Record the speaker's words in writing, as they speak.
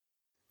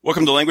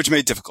Welcome to Language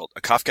Made Difficult,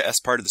 a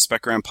Kafka-esque part of the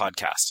SpecGram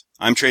podcast.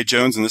 I'm Trey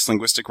Jones, and this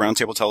Linguistic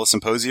Roundtable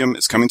Telesymposium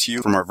is coming to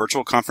you from our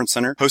virtual conference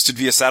center, hosted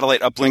via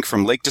satellite uplink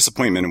from Lake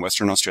Disappointment in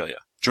Western Australia.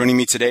 Joining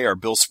me today are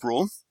Bill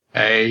Spruill.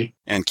 Hey.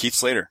 And Keith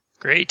Slater.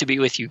 Great to be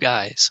with you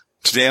guys.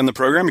 Today on the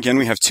program, again,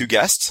 we have two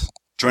guests.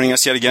 Joining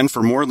us yet again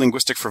for more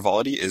linguistic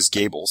frivolity is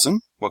Gabe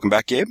Olson. Welcome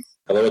back, Gabe.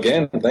 Hello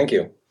again. Thank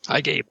you.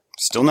 Hi, Gabe.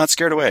 Still not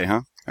scared away,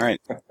 huh? All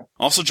right.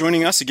 Also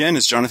joining us again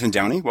is Jonathan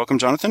Downey. Welcome,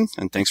 Jonathan,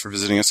 and thanks for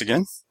visiting us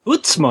again.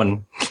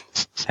 Utsman.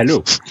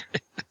 Hello.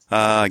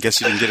 I guess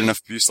you didn't get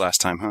enough abuse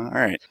last time, huh? All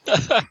right.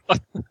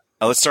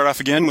 Let's start off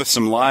again with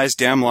some lies,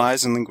 damn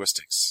lies, and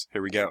linguistics.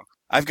 Here we go.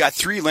 I've got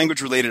 3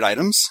 language-related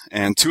items,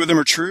 and 2 of them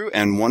are true,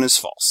 and 1 is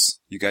false.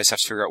 You guys have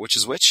to figure out which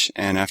is which,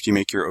 and after you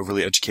make your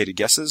overly educated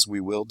guesses, we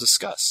will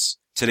discuss.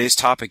 Today's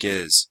topic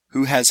is,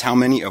 who has how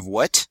many of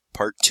what?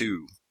 Part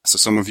 2. So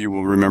some of you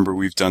will remember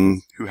we've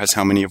done who has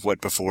how many of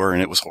what before,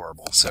 and it was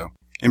horrible. So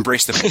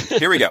embrace the pain.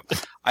 Here we go.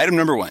 Item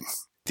number 1.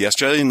 The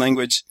Australian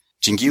language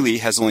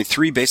Jingili has only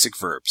 3 basic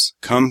verbs,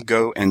 come,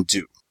 go, and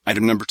do.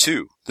 Item number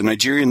 2. The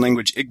Nigerian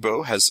language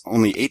Igbo has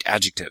only 8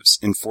 adjectives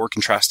in 4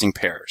 contrasting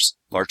pairs,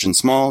 large and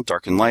small,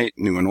 dark and light,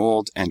 new and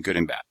old, and good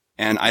and bad.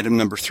 And item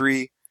number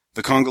 3.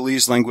 The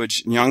Congolese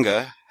language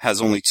Nyanga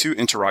has only 2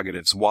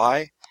 interrogatives,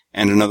 why,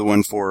 and another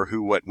one for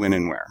who, what, when,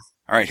 and where.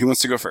 All right, who wants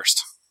to go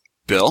first?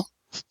 Bill?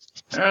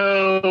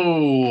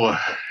 Oh,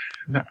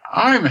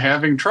 I'm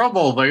having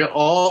trouble. They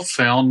all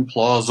sound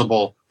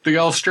plausible. The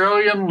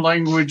Australian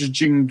language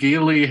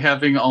Jingili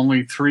having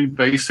only 3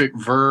 basic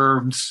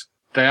verbs,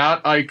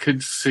 that I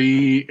could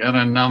see in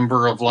a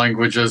number of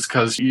languages,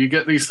 because you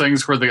get these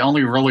things where the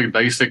only really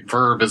basic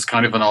verb is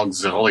kind of an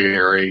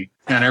auxiliary,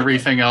 and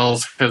everything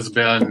else has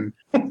been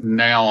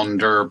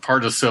nouned or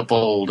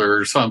participled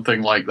or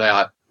something like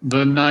that.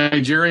 The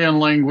Nigerian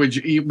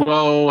language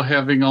Igbo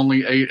having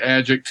only 8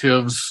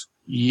 adjectives,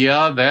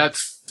 yeah,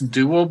 that's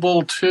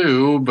doable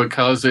too,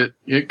 because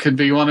it could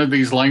be one of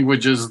these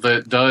languages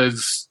that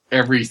does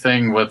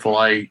everything with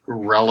like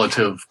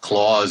relative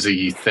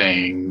clause-y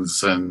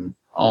things and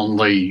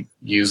only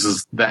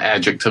uses the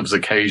adjectives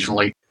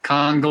occasionally.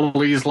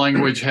 Congolese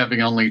language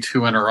having only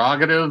 2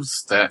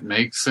 interrogatives, that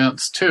makes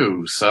sense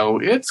too. So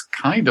it's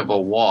kind of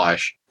a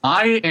wash.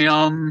 I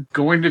am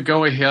going to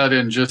go ahead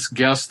and just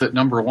guess that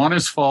number 1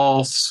 is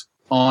false,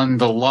 on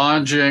the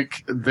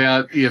logic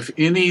that if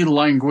any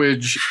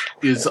language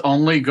is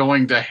only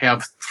going to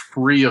have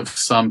 3 of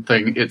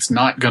something, it's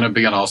not going to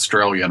be an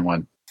Australian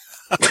one.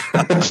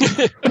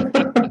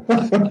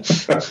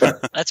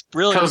 That's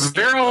brilliant. Because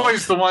they're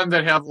always the one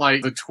that have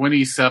like the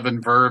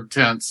 27 verb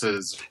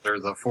tenses or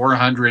the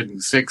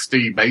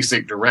 460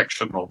 basic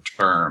directional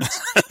terms.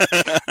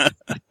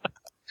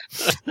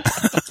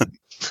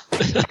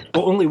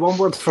 But only one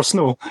word for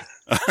snow.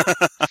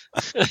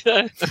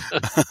 All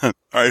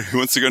right, who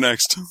wants to go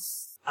next?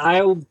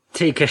 I'll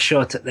take a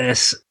shot at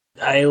this.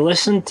 I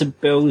listened to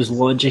Bill's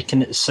logic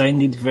and it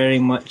sounded very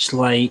much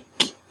like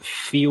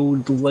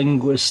field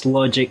linguist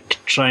logic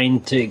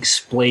trying to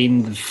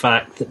explain the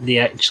fact that they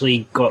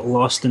actually got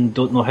lost and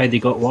don't know how they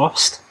got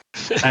lost.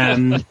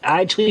 It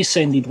actually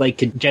sounded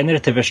like a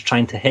generativist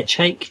trying to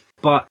hitchhike.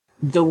 But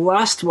the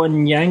last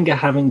one, Nyanga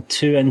having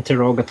 2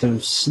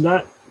 interrogatives,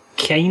 that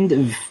kind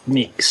of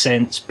makes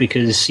sense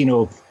because, you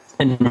know,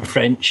 in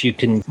French you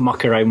can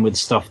muck around with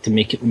stuff to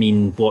make it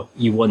mean what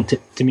you want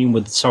it to mean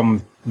with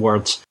some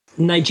words.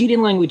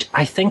 Nigerian language,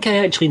 I think I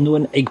actually know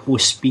an Igbo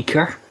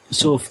speaker,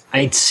 so if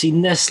I'd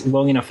seen this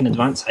long enough in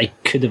advance, I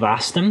could have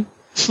asked him.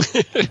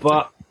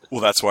 But well,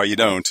 that's why you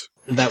don't.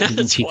 That would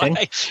be cheating.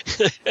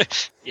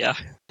 Yeah.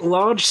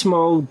 Large,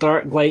 small,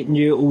 dark, light,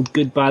 new, old,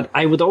 good, bad.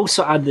 I would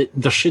also add that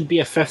there should be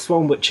a 5th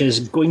one, which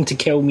is going to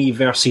kill me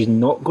versus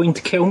not going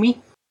to kill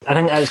me. I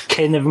think that's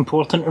kind of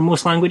important in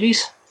most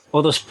languages.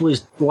 Although I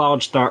suppose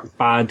large, dark,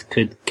 bad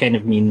could kind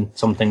of mean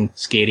something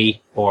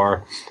scary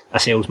or a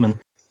salesman.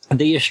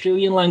 The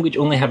Australian language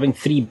only having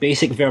 3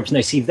 basic verbs.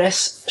 Now see,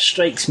 this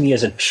strikes me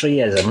as a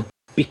Treyism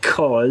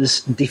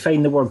because they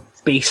find the word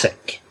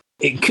basic.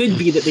 It could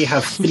be that they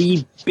have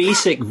 3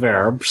 basic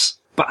verbs,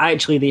 but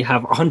actually they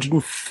have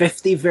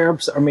 150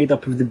 verbs that are made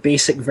up of the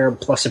basic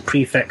verb plus a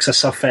prefix, a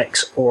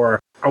suffix,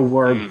 or a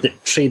word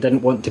that Trey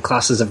didn't want to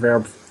class as a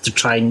verb to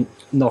try and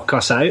knock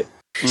us out.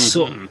 Mm-hmm.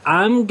 So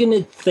I'm going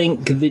to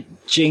think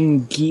that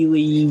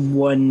Jingili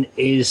one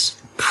is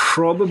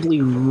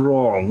probably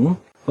wrong.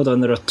 Hold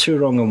on, there are 2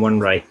 wrong and 1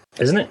 right,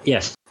 isn't it?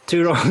 Yes,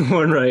 2 wrong and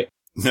 1 right.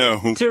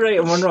 No. 2 right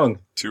and 1 wrong.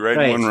 2 right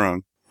and 1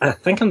 wrong. I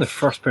think I'm the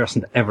first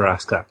person to ever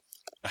ask that.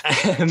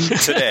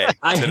 Today.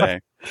 I'm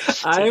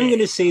going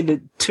to say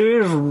that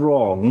 2 is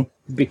wrong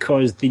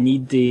because they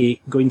need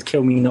the going to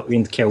kill me, not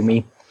going to kill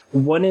me.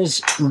 1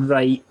 is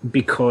right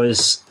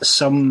because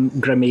some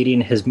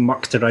grammarian has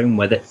mucked around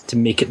with it to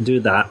make it do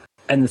that.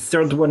 And the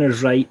 3rd one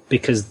is right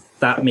because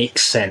that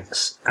makes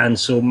sense. And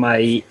so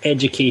my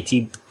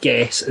educated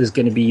guess is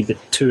going to be that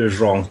 2 is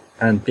wrong.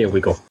 And there we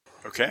go.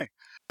 Okay.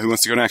 Who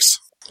wants to go next?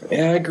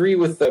 Yeah, I agree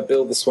with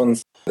Bill. This one,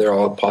 they're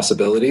all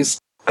possibilities.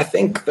 I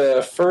think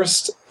the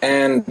first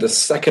and the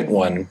second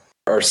one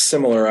are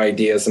similar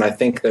ideas, and I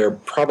think they're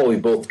probably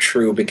both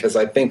true because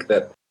I think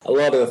that a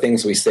lot of the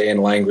things we say in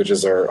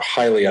languages are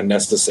highly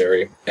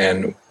unnecessary,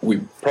 and we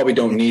probably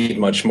don't need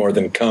much more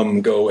than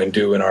come, go, and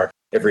do in our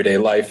everyday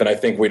life. And I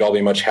think we'd all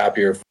be much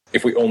happier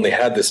if we only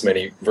had this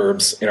many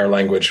verbs in our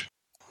language.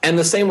 And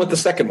the same with the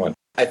second one.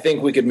 I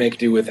think we could make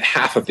do with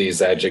half of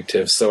these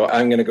adjectives. So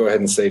I'm going to go ahead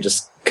and say,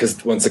 just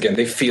because, once again,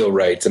 they feel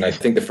right, and I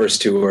think the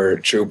first two are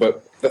true.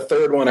 But the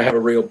third one I have a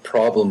real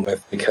problem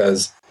with,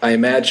 because I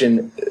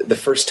imagine the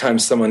first time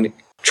someone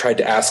tried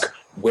to ask,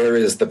 where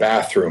is the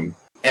bathroom?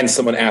 And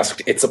someone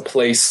asked, it's a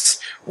place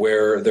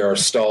where there are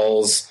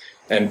stalls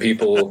and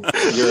people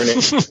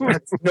urinate.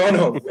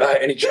 No.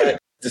 And he tried to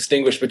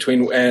distinguish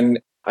between, and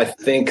I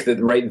think that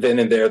right then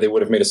and there, they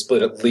would have made a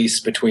split at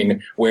least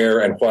between where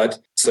and what.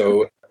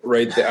 So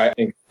right there, I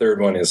think the third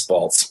one is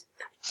false.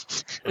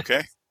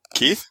 Okay.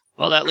 Keith?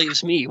 Well, that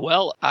leaves me.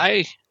 Well,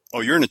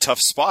 Oh, you're in a tough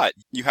spot.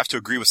 You have to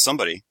agree with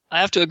somebody.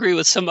 I have to agree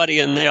with somebody,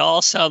 and they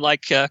all sound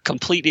like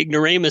complete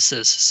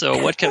ignoramuses.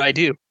 So what can I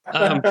do?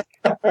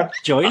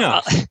 Join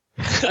us.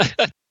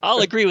 I'll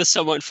agree with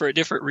someone for a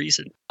different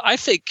reason. I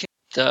think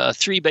the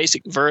three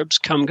basic verbs,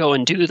 come, go,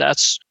 and do,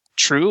 that's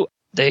true.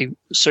 They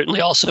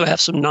certainly also have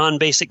some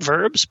non-basic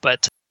verbs,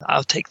 but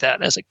I'll take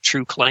that as a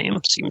true claim.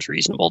 Seems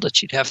reasonable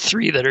that you'd have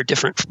three that are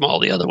different from all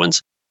the other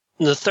ones.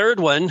 And the third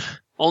one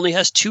only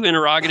has two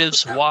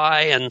interrogatives,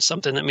 why, and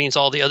something that means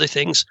all the other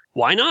things.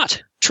 Why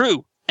not?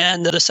 True.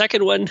 And the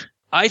second one,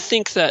 I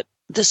think that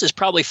this is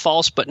probably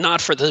false, but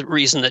not for the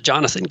reason that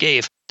Jonathan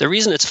gave. The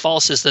reason it's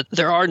false is that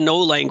there are no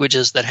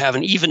languages that have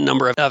an even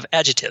number of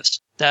adjectives.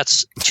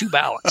 That's too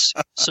balanced.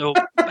 So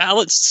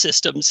balanced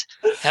systems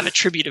have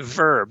attributive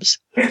verbs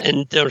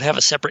and don't have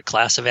a separate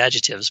class of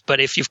adjectives. But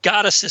if you've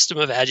got a system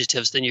of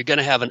adjectives, then you're going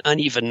to have an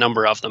uneven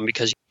number of them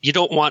because you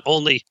don't want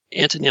only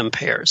antonym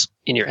pairs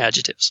in your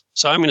adjectives.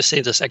 So I'm going to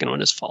say the second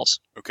one is false.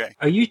 Okay.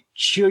 Are you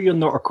sure you're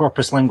not a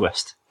corpus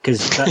linguist?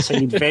 Because that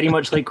sounded very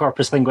much like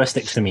corpus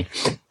linguistics to me.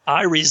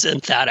 I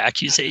resent that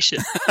accusation.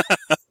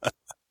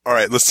 All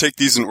right, let's take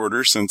these in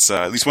order since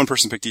at least one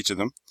person picked each of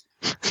them.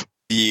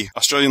 The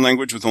Australian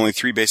language with only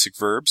three basic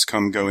verbs,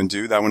 come, go, and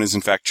do. That one is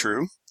in fact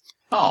true.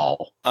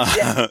 Oh.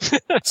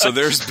 So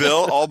there's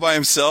Bill all by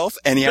himself,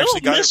 and he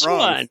actually got it wrong.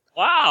 One.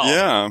 Wow.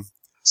 Yeah.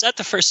 Is that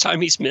the first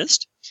time he's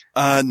missed?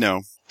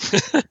 No.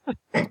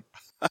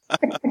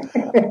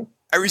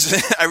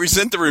 I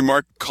resent the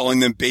remark calling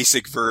them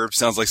basic verbs.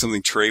 Sounds like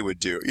something Trey would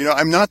do. You know,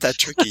 I'm not that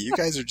tricky. You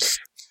guys are just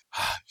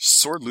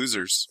sore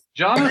losers.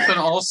 Jonathan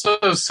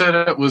also said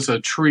it was a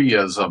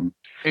treeism.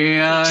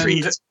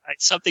 And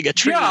Something a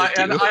tree yeah, would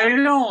do.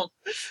 and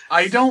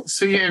I don't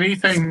see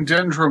anything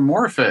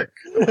dendromorphic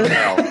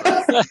about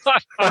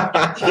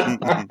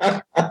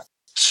it.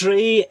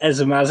 Tray is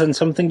imagine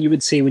something you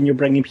would say when you're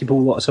bringing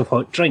people lots of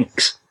hot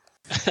drinks.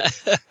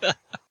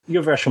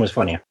 Your version was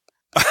funnier.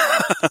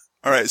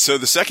 All right, so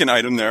the second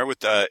item there with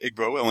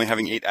Igbo only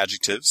having 8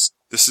 adjectives.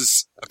 This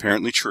is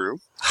apparently true.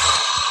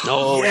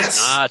 No, Yes.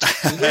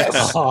 it's not.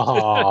 Yes.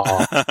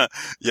 Oh,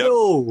 Yep.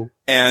 no.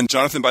 And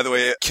Jonathan, by the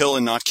way, kill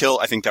and not kill,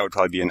 I think that would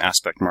probably be an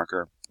aspect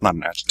marker, not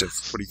an adjective.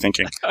 What are you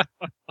thinking?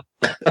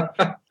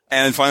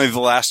 And finally,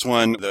 the last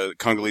one, the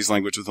Congolese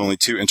language with only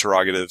 2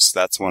 interrogatives.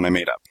 That's one I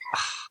made up.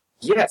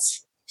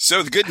 Yes.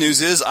 So the good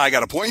news is I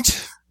got a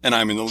point, and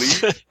I'm in the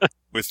lead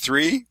with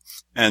 3,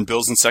 and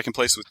Bill's in second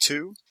place with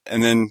 2.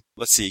 And then,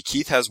 let's see,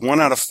 Keith has 1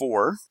 out of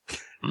 4,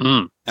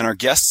 and our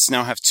guests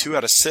now have 2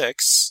 out of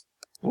 6.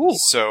 Ooh.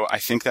 So I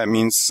think that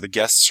means the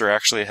guests are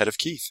actually ahead of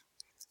Keith.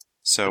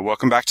 So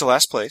welcome back to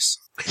last place.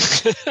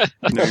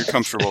 No, you're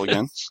comfortable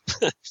again.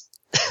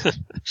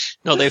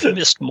 No, they've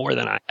missed more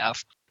than I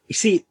have. You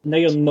see, now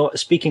you're not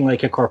speaking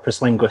like a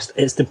corpus linguist.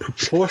 It's the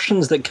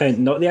proportions that count,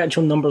 not the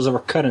actual numbers of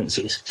our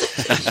currencies.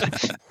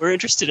 We're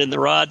interested in the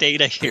raw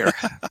data here.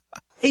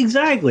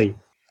 Exactly.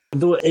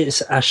 Though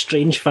it's a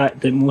strange fact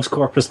that most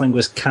corpus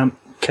linguists can't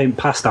count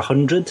past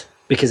 100,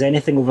 because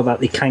anything over that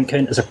they can't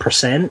count as a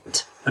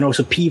percent. And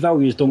also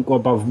p-values don't go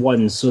above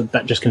 1, so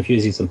that just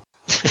confuses them.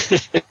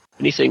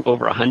 Anything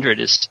over 100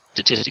 is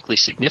statistically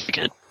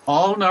significant.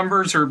 All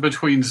numbers are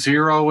between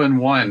 0 and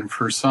 1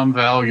 for some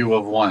value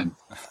of 1.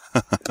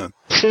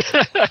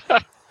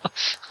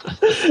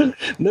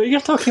 No, you're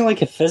talking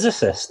like a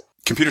physicist.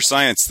 Computer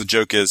science, the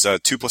joke is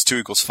 2 +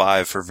 2 =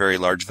 5 for very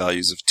large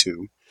values of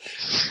 2.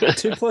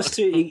 2 +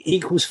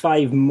 2 =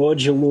 5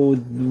 modulo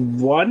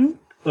 1?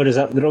 Or is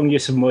that the wrong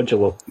use of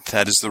modulo?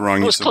 That is the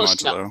wrong It was use of close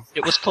modulo. enough.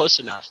 It was close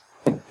enough.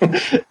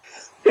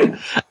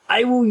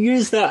 I will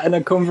use that in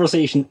a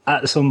conversation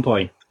at some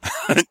point.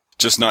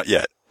 Just not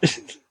yet.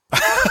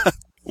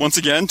 Once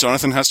again,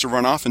 Jonathan has to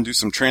run off and do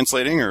some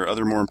translating or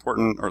other more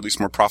important or at least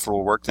more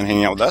profitable work than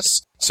hanging out with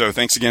us. So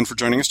thanks again for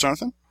joining us,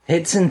 Jonathan.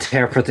 It's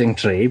interpreting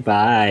Trey.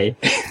 Bye.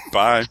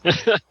 Bye.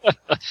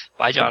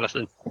 Bye,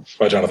 Jonathan.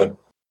 Bye, Jonathan.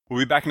 We'll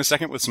be back in a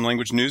second with some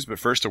language news, but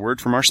first a word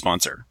from our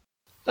sponsor.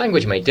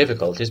 Language Made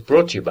Difficult is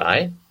brought to you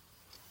by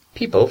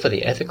People for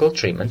the Ethical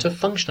Treatment of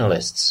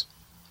Functionalists.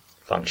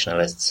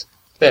 Functionalists,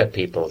 they're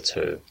people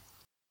too.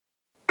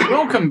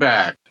 Welcome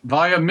back.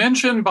 Via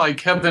mention by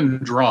Kevin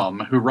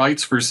Drum, who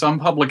writes for some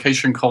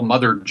publication called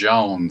Mother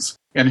Jones,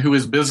 and who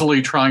is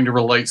busily trying to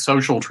relate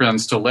social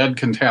trends to lead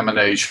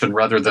contamination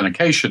rather than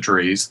acacia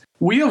trees,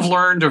 we have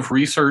learned of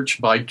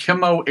research by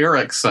Kimmo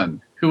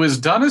Erickson, who has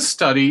done a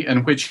study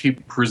in which he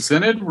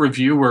presented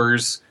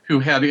reviewers who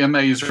had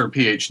MAs or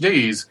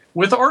PhDs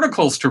with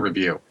articles to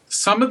review.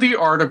 Some of the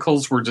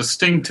articles were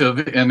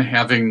distinctive in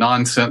having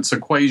nonsense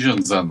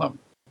equations in them.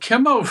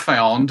 Kimmo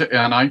found,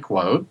 and I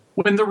quote,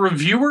 when the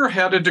reviewer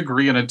had a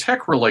degree in a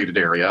tech-related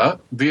area,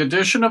 the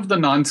addition of the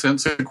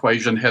nonsense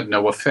equation had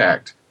no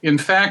effect. In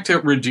fact,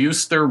 it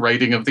reduced their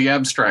rating of the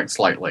abstract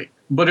slightly.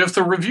 But if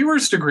the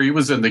reviewer's degree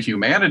was in the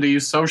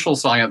humanities, social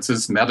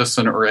sciences,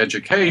 medicine, or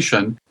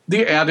education,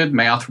 the added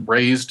math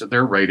raised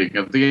their rating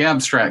of the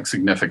abstract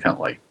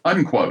significantly.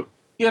 Unquote.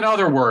 In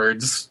other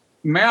words,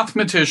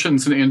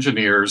 mathematicians and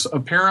engineers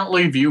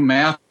apparently view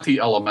mathy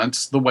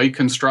elements the way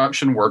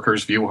construction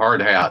workers view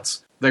hard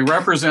hats. They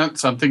represent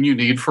something you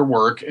need for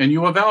work, and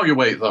you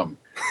evaluate them.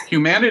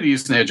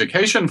 Humanities and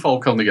education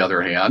folk, on the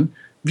other hand,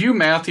 view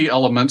mathy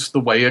elements the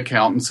way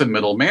accountants and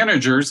middle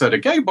managers at a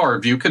gay bar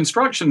view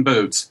construction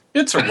boots.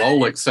 It's a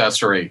role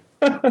accessory.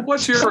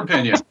 What's your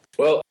opinion?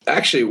 Well,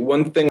 actually,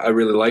 one thing I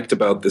really liked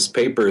about this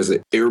paper is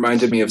it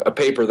reminded me of a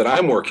paper that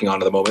I'm working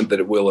on at the moment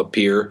that it will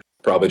appear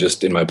probably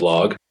just in my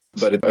blog.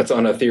 But it's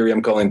on a theory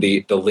I'm calling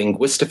the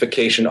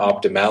linguistification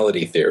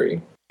optimality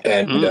theory.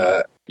 And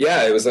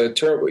it was a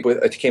term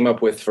I came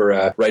up with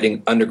for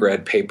writing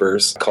undergrad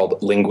papers called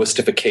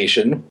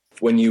linguistification.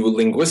 When you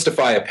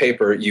linguistify a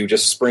paper, you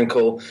just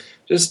sprinkle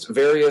just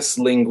various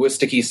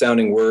linguistic-y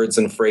sounding words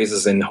and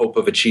phrases in hope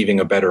of achieving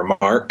a better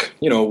mark.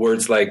 You know,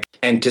 words like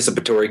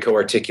anticipatory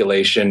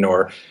coarticulation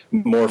or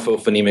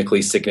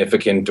morphophonemically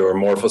significant or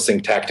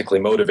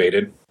morphosyntactically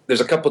motivated.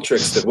 There's a couple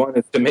tricks. That one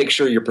is to make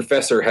sure your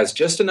professor has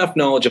just enough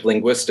knowledge of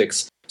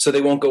linguistics so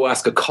they won't go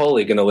ask a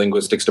colleague in the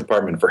linguistics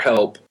department for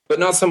help, but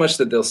not so much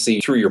that they'll see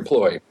through your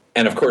ploy.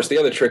 And of course, the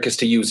other trick is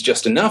to use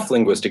just enough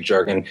linguistic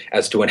jargon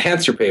as to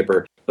enhance your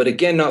paper, but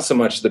again, not so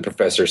much the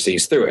professor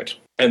sees through it.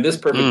 And this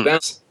perfect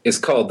balance is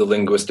called the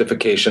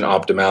linguistification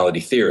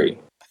optimality theory.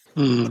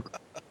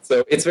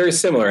 So it's very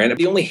similar. And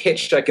the only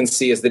hitch I can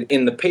see is that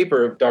in the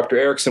paper, Dr.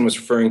 Erickson was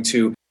referring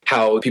to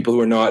how people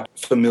who are not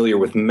familiar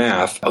with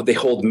math, they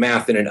hold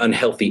math in an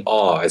unhealthy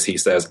awe, as he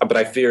says. But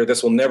I fear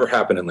this will never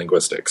happen in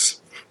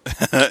linguistics.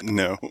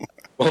 No.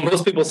 Well,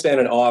 most people stand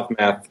in awe of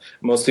math.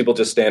 Most people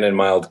just stand in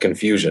mild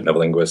confusion of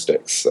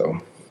linguistics. So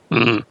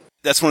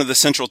That's one of the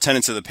central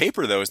tenets of the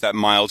paper, though, is that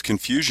mild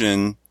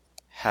confusion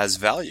has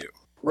value.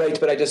 Right,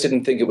 but I just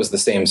didn't think it was the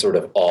same sort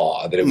of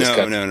awe. That it was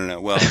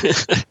No. Well,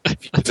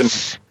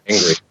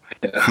 angry.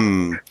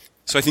 Yeah.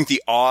 So I think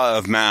the awe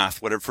of math,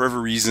 for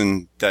whatever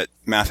reason that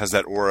math has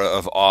that aura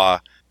of awe,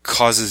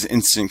 causes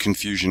instant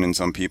confusion in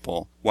some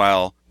people,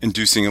 while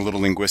inducing a little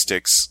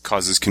linguistics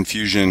causes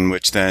confusion,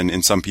 which then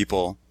in some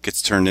people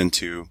gets turned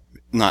into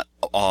not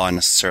awe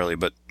necessarily,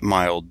 but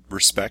mild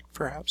respect,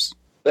 perhaps.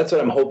 That's what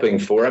I'm hoping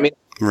for. I mean,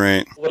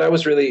 right. What I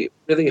was really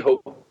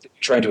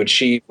trying to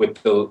achieve with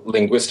the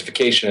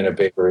linguistification in a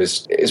paper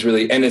is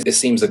really, and it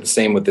seems like the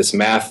same with this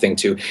math thing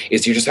too,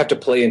 is you just have to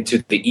play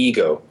into the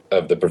ego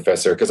of the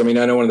professor. Because I mean,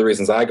 I know one of the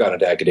reasons I got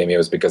into academia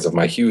was because of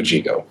my huge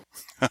ego.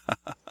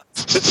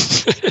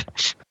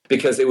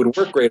 Because it would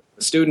work great if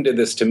a student did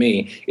this to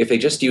me. If they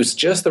just used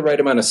just the right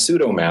amount of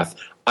pseudo-math,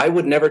 I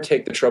would never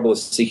take the trouble of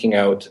seeking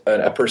out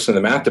a person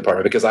in the math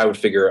department because I would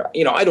figure,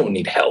 I don't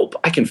need help.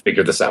 I can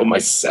figure this out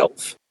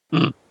myself.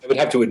 I would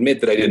have to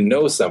admit that I didn't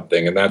know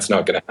something, and that's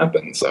not going to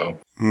happen. So,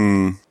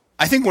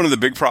 I think one of the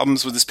big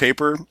problems with this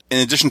paper, in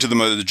addition to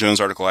the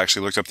Jones article, I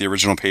actually looked up the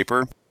original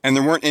paper, and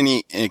there weren't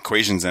any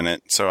equations in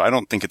it, so I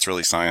don't think it's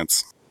really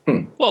science.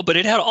 Well, but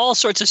it had all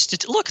sorts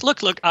of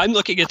look. I'm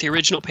looking at the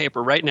original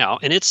paper right now,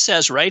 and it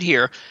says right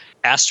here,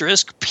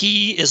 asterisk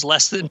P is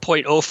less than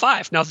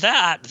 0.05. Now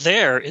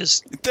there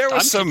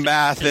was some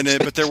math in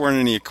it, but there weren't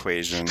any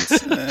equations.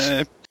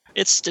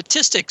 It's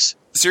statistics.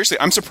 Seriously,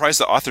 I'm surprised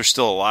the author's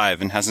still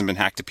alive and hasn't been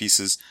hacked to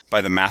pieces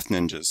by the math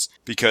ninjas.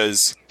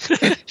 Because,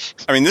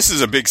 I mean, this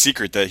is a big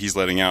secret that he's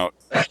letting out.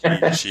 I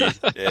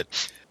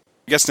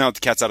guess now that the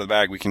cat's out of the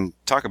bag, we can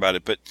talk about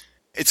it. But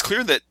it's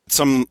clear that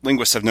some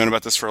linguists have known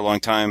about this for a long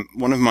time.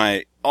 One of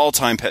my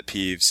all-time pet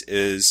peeves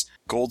is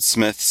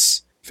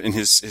Goldsmith's, in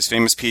his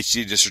famous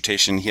PhD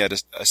dissertation, he had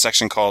a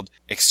section called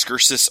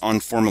Excursus on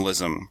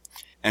Formalism.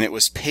 And it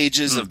was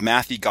pages of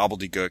mathy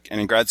gobbledygook.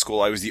 And in grad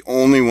school, I was the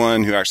only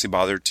one who actually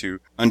bothered to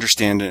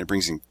understand it. It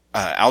brings in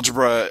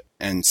algebra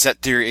and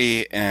set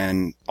theory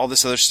and all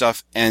this other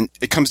stuff. And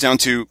it comes down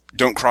to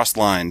don't cross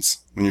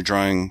lines when you're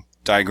drawing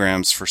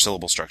diagrams for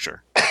syllable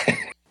structure.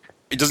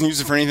 It doesn't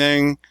use it for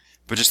anything,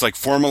 but just like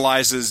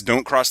formalizes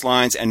don't cross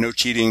lines and no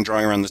cheating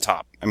drawing around the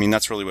top. I mean,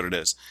 that's really what it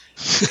is.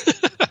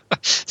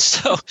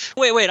 So,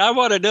 wait, I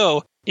want to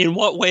know, in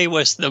what way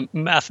was the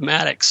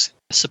mathematics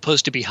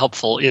supposed to be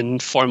helpful in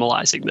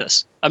formalizing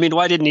this? I mean,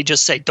 why didn't he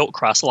just say don't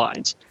cross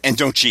lines? And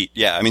don't cheat.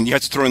 Yeah, I mean, you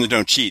have to throw in the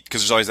don't cheat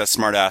because there's always that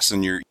smart ass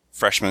in your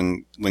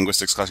freshman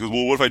linguistics class who goes,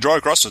 well, what if I draw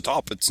across the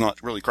top? It's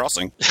not really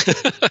crossing.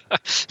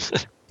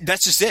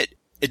 That's just it.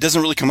 It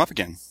doesn't really come up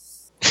again.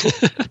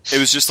 It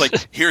was just like,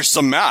 here's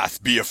some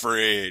math, be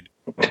afraid.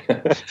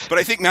 But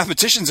I think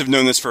mathematicians have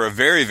known this for a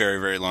very, very,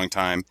 very long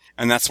time,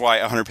 and that's why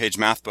a 100-page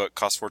math book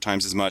costs 4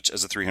 times as much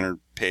as a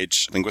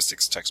 300-page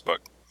linguistics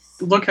textbook.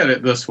 Look at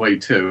it this way,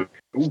 too.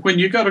 When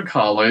you go to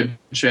college,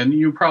 and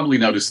you probably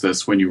noticed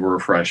this when you were a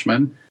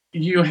freshman,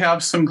 you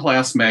have some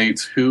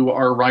classmates who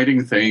are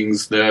writing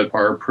things that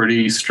are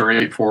pretty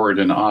straightforward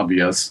and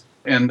obvious,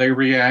 and they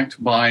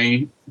react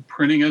by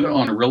printing it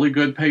on a really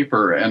good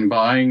paper and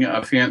buying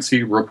a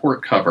fancy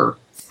report cover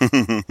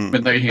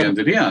when they hand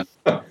it in.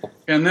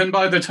 And then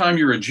by the time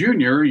you're a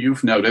junior,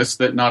 you've noticed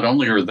that not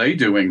only are they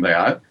doing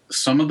that,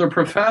 some of the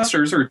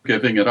professors are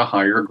giving it a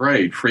higher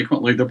grade,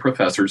 frequently the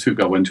professors who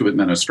go into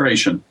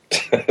administration.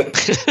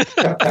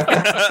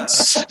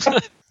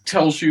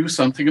 Tells you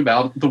something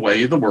about the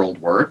way the world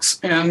works.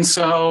 And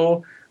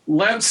so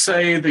let's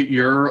say that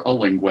you're a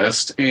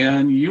linguist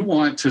and you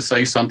want to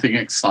say something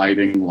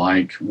exciting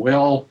like,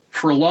 well,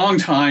 for a long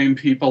time,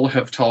 people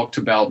have talked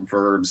about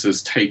verbs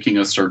as taking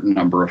a certain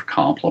number of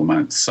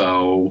complements.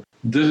 So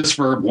this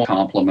verb wants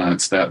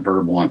complements, that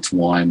verb wants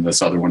 1,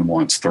 this other one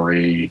wants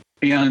 3.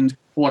 And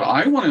what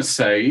I want to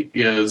say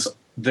is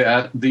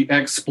that the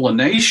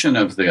explanation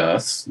of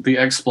this, the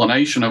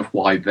explanation of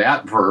why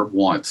that verb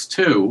wants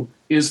 2,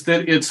 is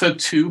that it's a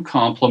 2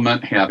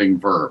 complement having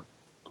verb.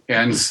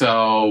 And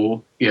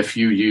so if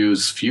you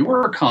use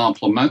fewer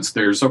complements,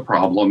 there's a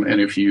problem. And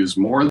if you use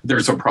more,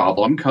 there's a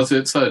problem because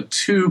it's a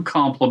 2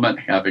 complement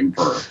having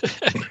verb.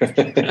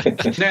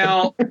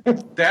 Now,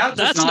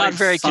 that's not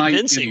very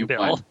convincing, anyone.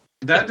 Bill.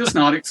 That does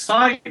not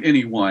excite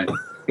anyone.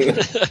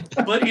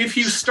 But if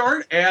you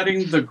start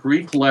adding the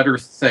Greek letter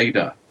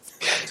theta,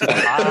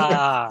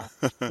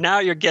 now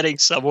you're getting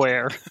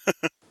somewhere.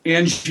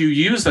 And you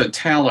use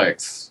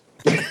italics,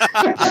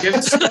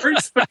 it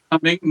starts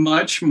becoming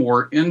much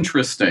more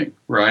interesting,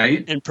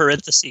 right? In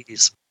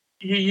parentheses.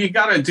 You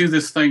got to do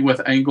this thing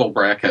with angle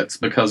brackets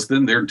because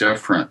then they're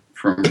different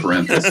from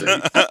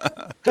parentheses.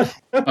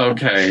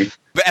 Okay.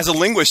 But as a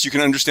linguist, you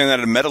can understand that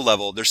at a meta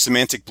level. There's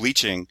semantic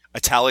bleaching.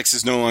 Italics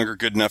is no longer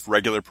good enough.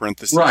 Regular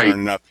parentheses aren't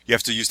enough. You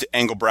have to use the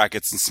angle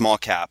brackets and small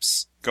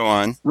caps. Go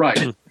on.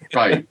 Right.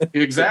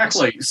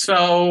 Exactly.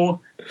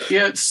 So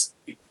it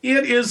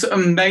is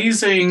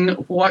amazing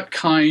what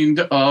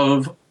kind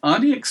of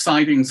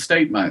unexciting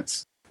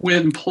statements,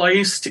 when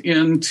placed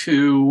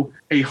into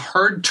a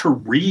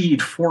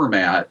hard-to-read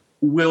format,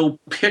 will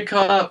pick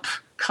up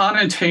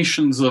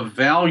connotations of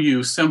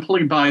value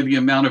simply by the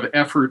amount of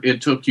effort it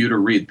took you to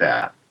read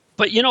that.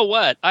 But you know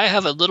what? I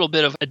have a little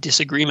bit of a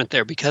disagreement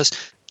there because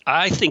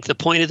I think the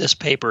point of this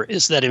paper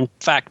is that, in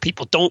fact,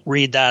 people don't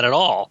read that at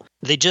all.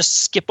 They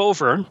just skip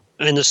over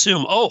and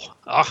assume,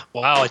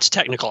 wow, it's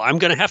technical. I'm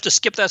going to have to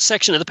skip that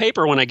section of the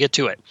paper when I get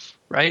to it,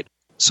 right?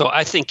 So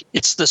I think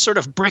it's the sort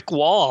of brick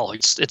wall.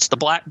 It's the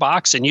black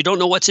box, and you don't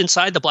know what's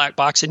inside the black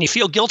box, and you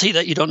feel guilty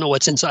that you don't know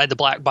what's inside the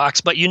black box,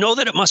 but you know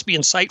that it must be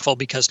insightful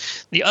because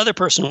the other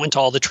person went to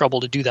all the trouble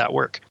to do that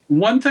work.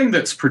 One thing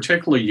that's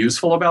particularly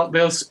useful about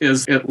this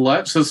is it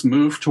lets us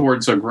move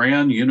towards a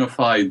grand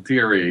unified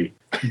theory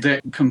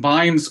that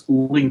combines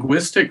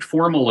linguistic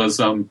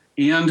formalism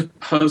and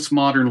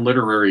postmodern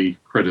literary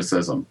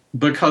criticism,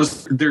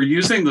 because they're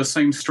using the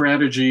same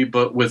strategy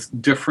but with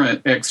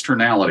different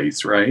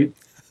externalities, right?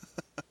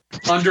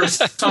 Under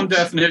some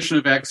definition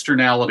of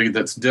externality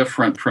that's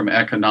different from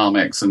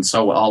economics, and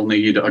so I'll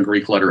need a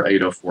Greek letter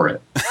eta for it.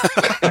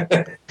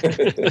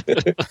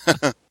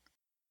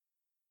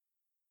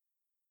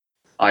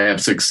 I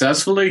have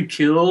successfully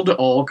killed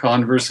all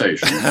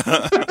conversation.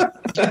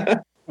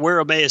 We're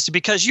amazed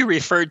because you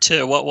referred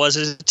to, what was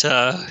it,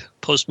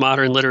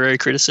 postmodern literary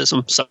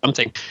criticism,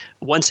 something.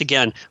 Once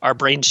again, our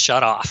brains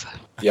shut off.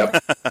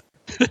 Yep.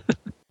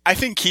 I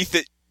think, Keith,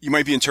 that you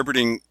might be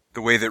interpreting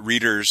the way that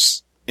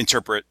readers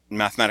interpret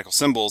mathematical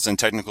symbols and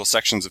technical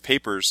sections of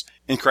papers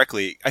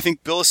incorrectly. I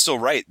think Bill is still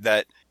right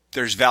that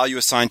there's value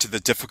assigned to the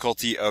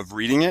difficulty of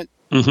reading it,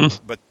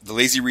 but the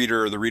lazy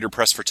reader or the reader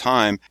pressed for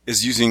time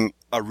is using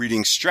a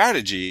reading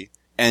strategy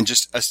and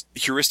just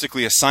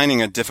heuristically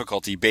assigning a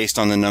difficulty based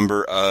on the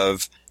number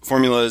of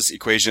formulas,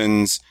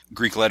 equations,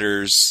 Greek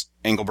letters,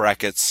 angle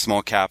brackets,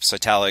 small caps,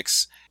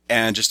 italics,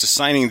 and just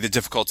assigning the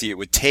difficulty it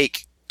would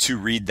take to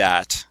read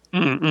that.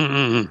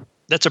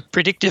 That's a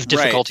predictive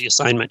difficulty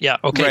assignment. Yeah,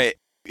 okay. Right.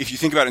 If you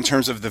think about it in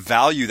terms of the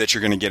value that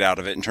you're going to get out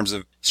of it, in terms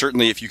of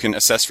certainly if you can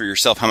assess for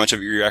yourself how much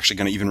of it you're actually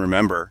going to even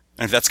remember,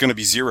 and if that's going to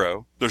be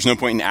 0, there's no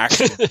point in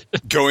actually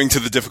going to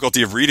the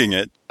difficulty of reading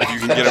it. If you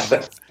can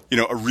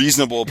get a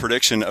reasonable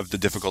prediction of the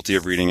difficulty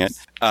of reading it,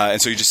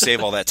 and so you just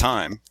save all that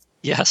time.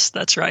 Yes,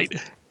 that's right.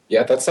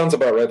 Yeah, that sounds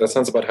about right. That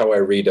sounds about how I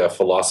read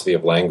philosophy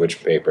of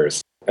language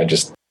papers.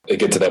 I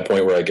get to that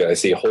point where I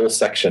see a whole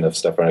section of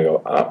stuff and I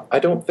go, I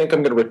don't think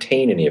I'm going to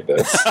retain any of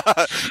this.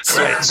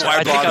 So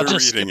why bother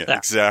reading it?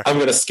 Exactly. I'm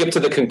going to skip to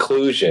the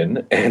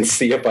conclusion and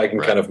see if I can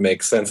kind of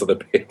make sense of the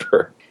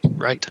paper.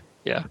 Right.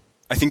 Yeah.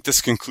 I think this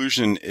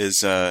conclusion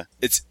is,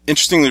 it's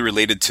interestingly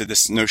related to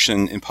this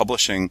notion in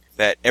publishing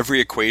that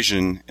every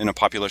equation in a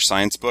popular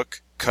science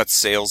book cuts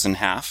sales in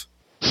half.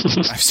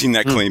 I've seen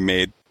that claim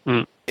made.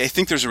 Mm. I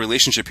think there's a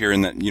relationship here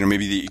in that,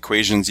 maybe the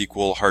equations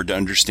equal hard to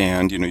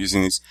understand,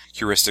 using these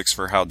heuristics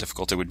for how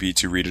difficult it would be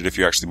to read it if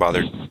you actually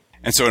bothered.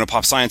 And so in a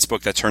pop science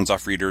book, that turns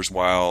off readers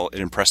while it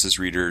impresses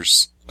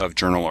readers of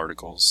journal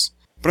articles.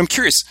 But I'm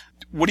curious,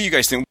 what do you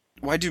guys think?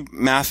 Why do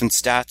math and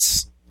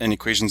stats and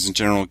equations in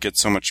general get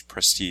so much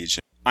prestige?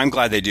 I'm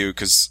glad they do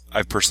because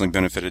I've personally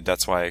benefited.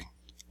 That's why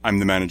I'm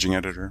the managing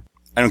editor.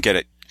 I don't get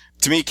it.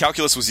 To me,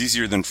 calculus was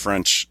easier than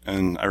French,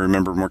 and I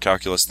remember more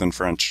calculus than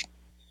French.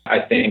 I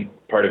think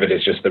part of it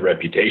is just the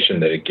reputation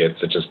that it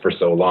gets. It's just for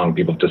so long,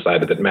 people have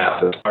decided that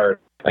math is hard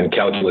and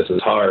calculus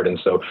is hard. And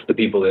so the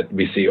people that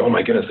we see, oh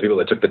my goodness, the people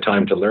that took the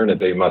time to learn it,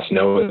 they must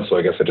know it. So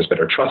I guess I just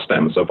better trust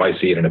them. So if I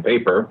see it in a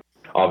paper,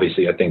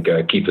 obviously I think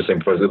Keith was saying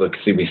before, look,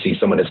 see, we see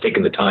someone has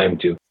taken the time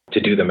to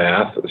do the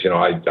math.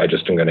 I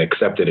just am going to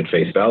accept it at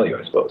face value,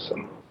 I suppose. So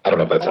I don't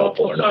know if that's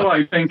helpful or not. Also,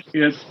 I think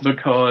it's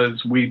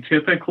because we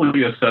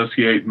typically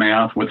associate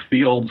math with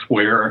fields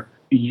where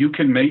you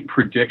can make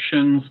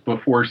predictions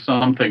before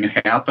something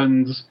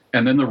happens,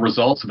 and then the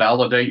results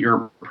validate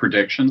your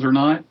predictions or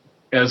not,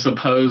 as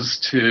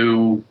opposed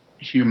to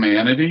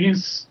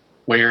humanities,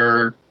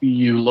 where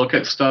you look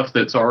at stuff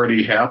that's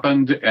already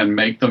happened and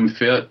make them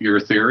fit your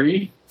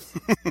theory.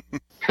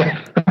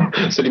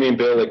 So do you mean,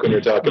 Bill, like when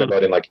you're talking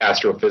about in like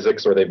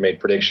astrophysics, where they've made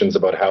predictions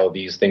about how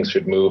these things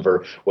should move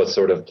or what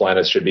sort of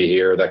planets should be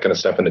here, that kind of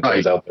stuff, and it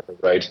turns out there,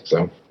 right?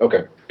 So,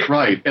 okay.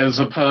 Right, as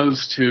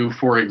opposed to,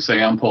 for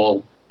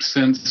example,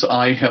 since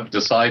I have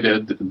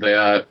decided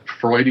that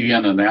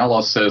Freudian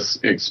analysis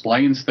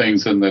explains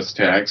things in this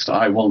text,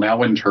 I will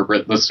now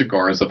interpret the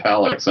cigar as a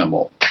phallic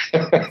symbol.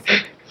 So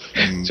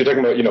you're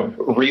talking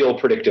about, real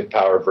predictive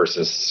power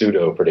versus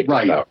pseudo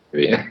predictive power.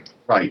 Yeah.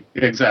 Right,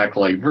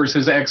 exactly.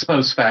 Versus ex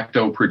post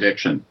facto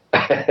prediction.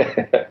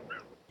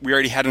 We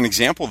already had an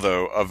example,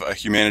 though, of a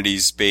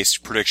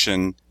humanities-based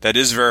prediction that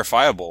is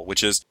verifiable,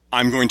 which is,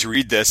 I'm going to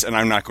read this and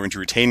I'm not going to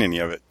retain any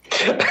of it.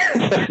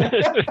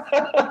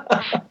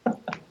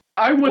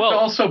 I would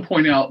also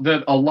point out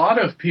that a lot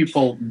of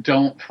people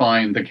don't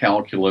find the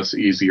calculus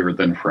easier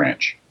than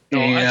French. No,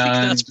 I think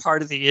that's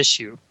part of the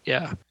issue,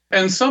 yeah.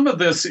 And some of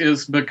this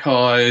is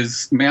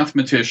because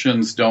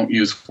mathematicians don't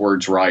use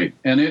words right,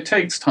 and it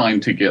takes time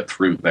to get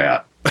through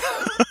that.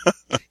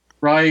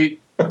 Right?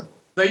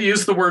 They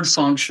use the word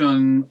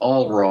function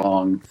all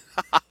wrong.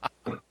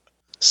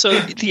 So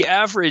the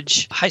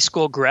average high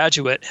school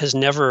graduate has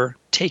never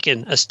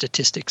taken a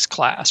statistics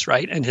class,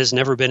 right, and has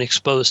never been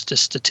exposed to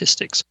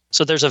statistics.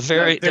 So there's a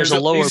lower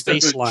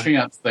baseline. A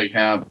chance they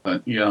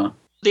haven't, yeah.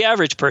 The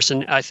average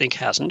person, I think,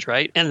 hasn't,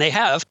 right? And they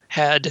have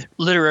had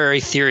literary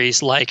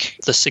theories like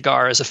the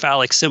cigar as a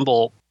phallic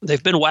symbol.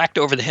 They've been whacked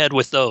over the head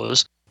with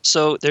those.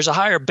 So there's a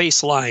higher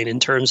baseline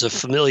in terms of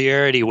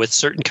familiarity with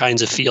certain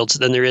kinds of fields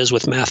than there is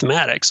with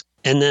mathematics.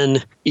 And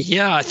then,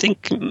 I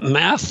think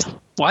math,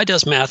 why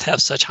does math have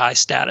such high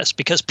status?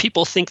 Because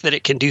people think that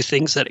it can do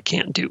things that it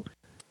can't do.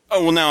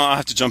 Oh, well, now I'll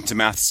have to jump to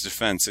math's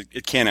defense.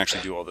 It can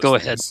actually do all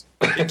those things.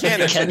 Go ahead.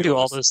 It can do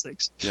all those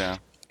things. Yeah.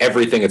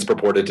 Everything it's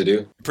purported to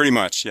do? Pretty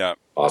much, yeah.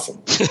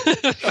 Awesome.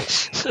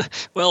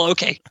 Well,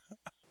 okay.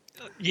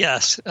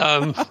 Yes.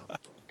 I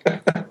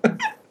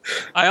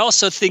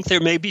also think there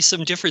may be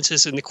some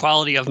differences in the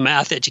quality of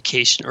math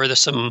education, or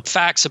there's some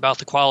facts about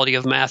the quality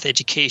of math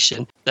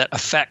education that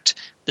affect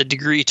the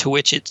degree to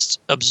which it's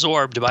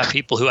absorbed by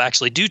people who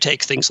actually do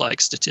take things like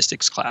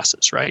statistics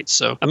classes, right?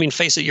 So, I mean,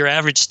 face it, your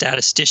average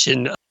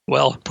statistician,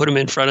 well, put them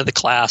in front of the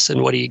class,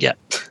 and what do you get?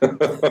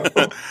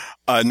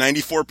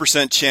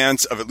 94%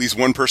 chance of at least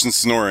one person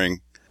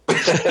snoring.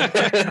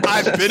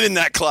 I've been in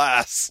that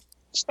class.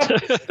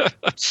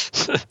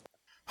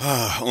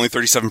 Only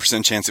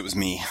 37% chance it was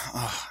me.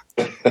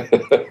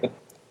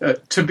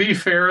 To be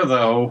fair,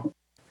 though,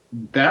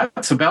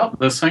 that's about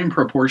the same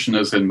proportion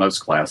as in most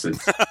classes.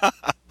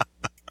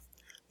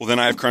 Well, then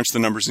I have crunched the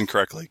numbers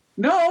incorrectly.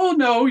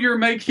 No, you're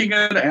making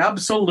an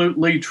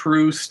absolutely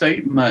true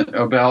statement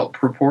about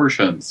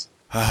proportions.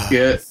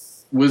 It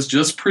was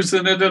just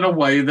presented in a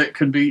way that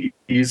could be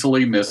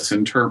easily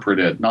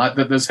misinterpreted. Not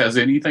that this has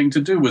anything to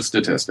do with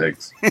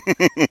statistics.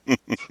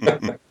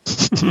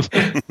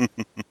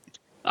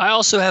 I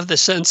also have the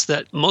sense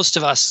that most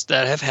of us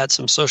that have had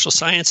some social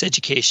science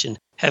education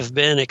have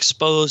been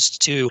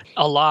exposed to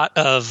a lot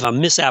of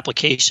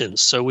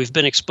misapplications. So we've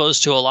been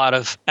exposed to a lot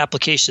of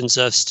applications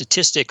of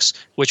statistics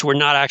which were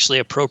not actually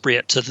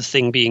appropriate to the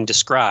thing being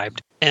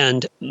described.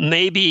 And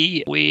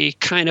maybe we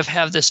kind of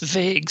have this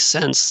vague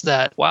sense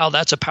that, wow,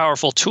 that's a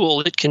powerful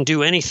tool. It can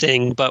do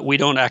anything, but we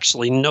don't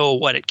actually know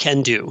what it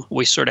can do.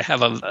 We sort of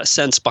have a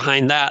sense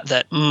behind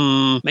that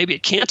maybe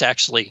it can't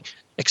actually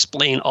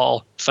explain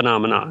all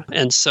phenomena.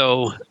 And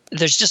so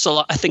there's just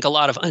I think a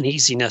lot of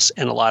uneasiness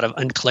and a lot of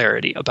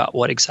unclarity about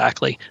what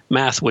exactly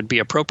math would be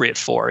appropriate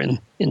for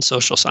in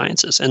social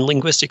sciences. And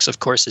linguistics, of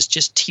course, is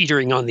just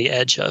teetering on the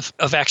edge of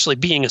actually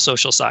being a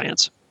social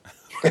science.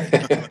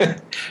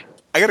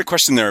 I got a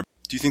question there.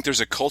 do you think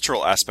there's a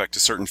cultural aspect to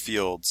certain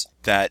fields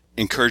that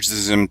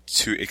encourages them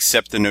to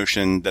accept the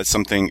notion that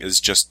something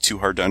is just too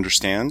hard to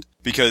understand?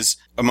 Because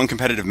among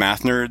competitive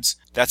math nerds,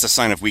 that's a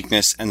sign of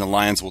weakness, and the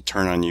lions will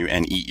turn on you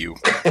and eat you.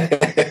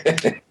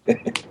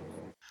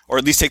 Or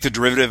at least take the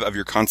derivative of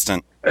your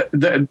constant.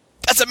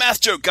 That's a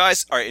math joke,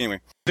 guys! All right, anyway.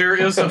 There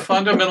is a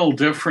fundamental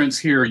difference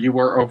here you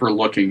are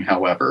overlooking,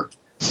 however,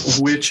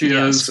 which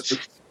is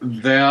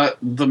that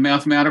the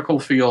mathematical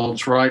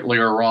fields, rightly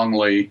or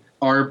wrongly,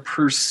 are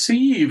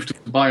perceived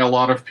by a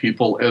lot of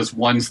people as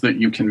ones that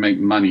you can make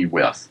money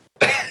with.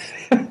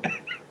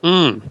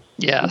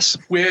 Yes.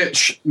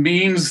 Which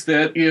means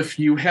that if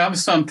you have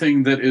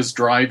something that is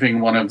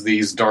driving one of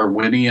these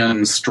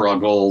Darwinian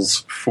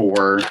struggles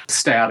for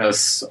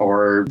status,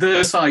 or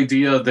this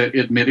idea that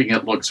admitting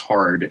it looks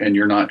hard and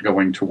you're not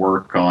going to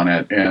work on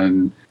it,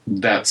 and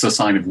that's a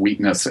sign of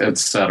weakness,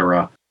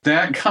 etc.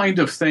 That kind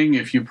of thing,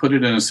 if you put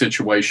it in a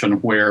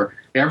situation where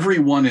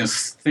everyone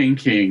is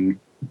thinking,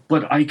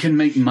 but I can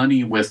make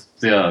money with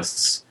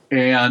this,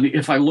 and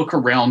if I look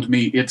around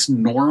me, it's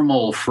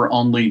normal for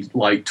only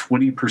like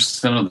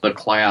 20% of the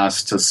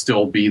class to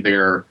still be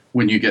there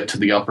when you get to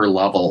the upper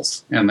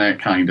levels and that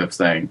kind of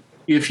thing.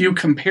 If you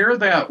compare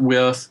that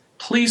with,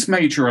 please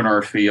major in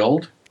our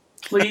field,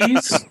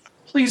 please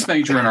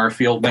major in our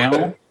field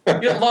now.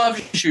 It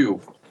loves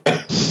you.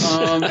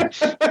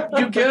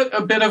 You get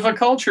a bit of a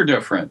culture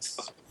difference.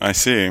 I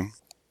see.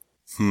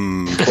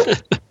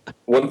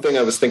 One thing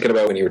I was thinking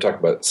about when you were talking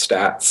about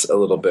stats a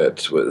little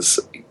bit was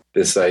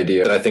this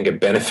idea that I think it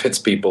benefits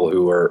people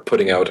who are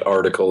putting out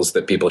articles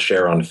that people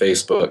share on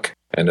Facebook,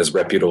 and as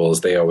reputable as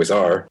they always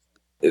are,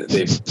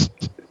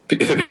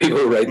 people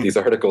who write these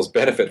articles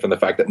benefit from the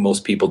fact that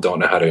most people don't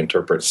know how to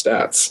interpret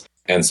stats.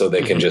 And so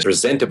they can just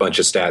present a bunch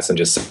of stats and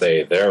just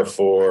say,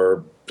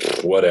 therefore,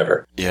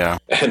 whatever. Yeah.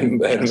 And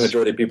the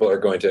majority of people are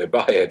going to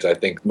buy it. I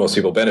think most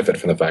people benefit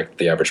from the fact that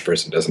the average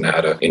person doesn't know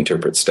how to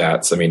interpret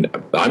stats. I mean,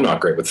 I'm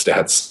not great with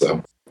stats,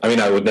 so... I mean,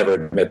 I would never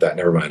admit that.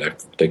 Never mind. I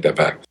take that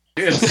back.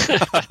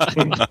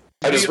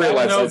 I just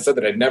realized I said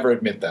that I'd never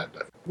admit that.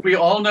 But. We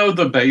all know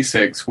the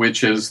basics,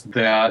 which is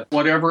that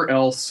whatever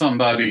else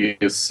somebody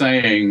is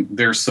saying,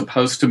 they're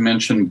supposed to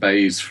mention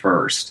Bayes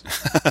first.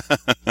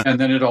 And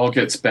then it all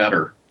gets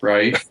better,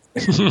 right?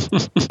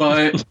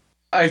 But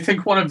I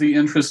think one of the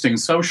interesting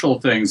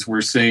social things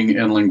we're seeing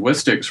in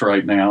linguistics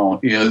right now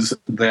is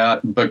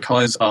that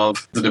because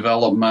of the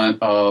development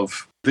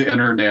of the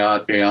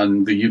internet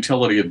and the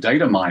utility of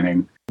data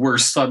mining, we're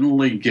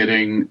suddenly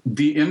getting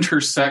the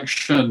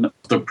intersection,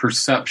 the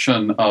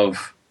perception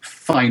of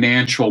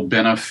financial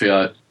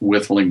benefit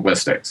with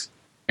linguistics.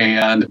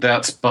 And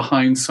that's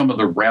behind some of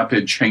the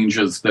rapid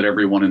changes that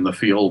everyone in the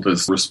field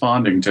is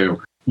responding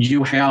to.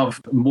 You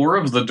have more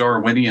of the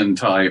Darwinian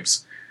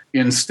types.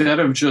 Instead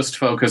of just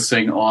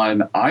focusing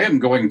on, I am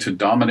going to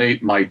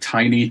dominate my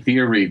tiny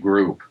theory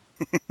group,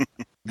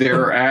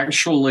 there are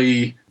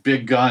actually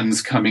big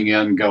guns coming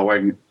in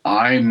going,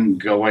 I'm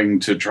going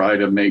to try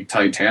to make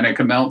titanic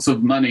amounts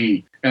of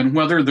money. And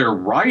whether they're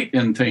right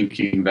in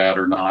thinking that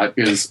or not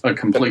is a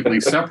completely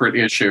separate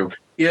issue.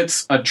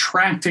 It's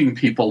attracting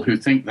people who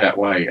think that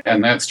way,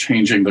 and that's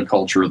changing the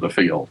culture of the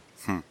field.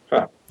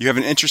 You have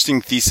an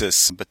interesting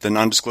thesis, but the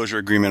non-disclosure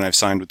agreement I've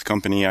signed with the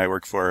company I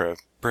work for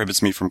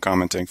prohibits me from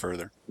commenting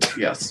further.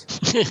 Yes.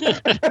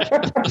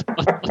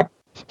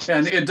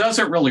 And it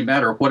doesn't really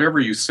matter. Whatever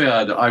you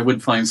said, I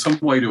would find some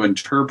way to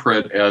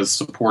interpret as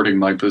supporting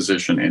my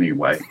position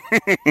anyway.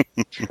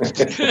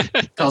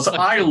 Because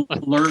I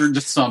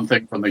learned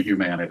something from the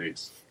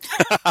humanities.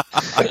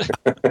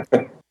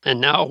 And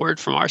now a word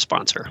from our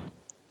sponsor.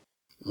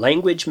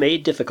 Language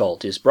Made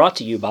Difficult is brought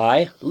to you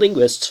by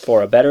Linguists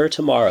for a Better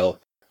Tomorrow,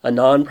 a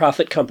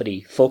non-profit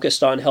company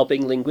focused on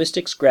helping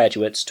linguistics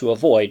graduates to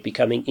avoid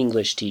becoming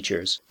English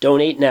teachers.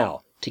 Donate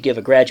now to give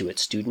a graduate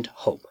student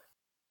hope.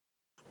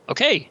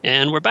 Okay,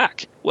 and we're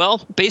back. Well,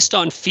 based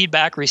on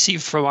feedback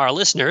received from our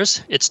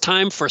listeners, it's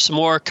time for some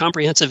more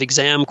comprehensive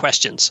exam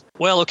questions.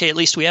 Well, okay, at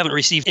least we haven't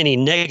received any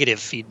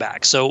negative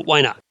feedback, so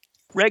why not?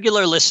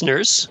 Regular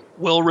listeners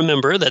will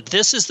remember that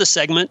this is the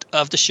segment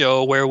of the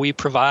show where we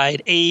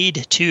provide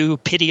aid to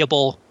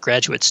pitiable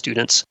graduate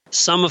students,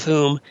 some of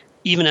whom,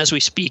 even as we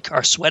speak,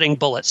 are sweating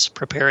bullets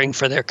preparing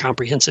for their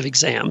comprehensive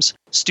exams.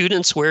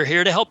 Students, we're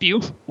here to help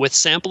you with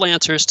sample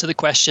answers to the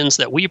questions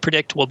that we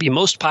predict will be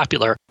most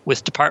popular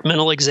with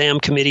departmental exam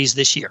committees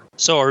this year.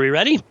 So are we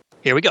ready?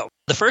 Here we go.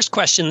 The first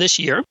question this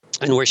year,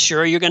 and we're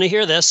sure you're going to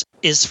hear this,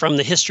 is from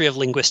the history of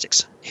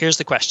linguistics. Here's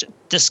the question.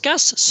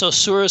 Discuss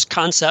Saussure's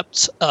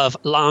concepts of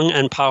langue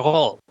and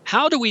parole.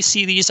 How do we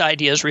see these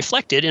ideas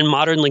reflected in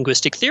modern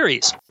linguistic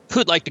theories?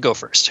 Who'd like to go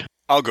first?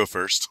 I'll go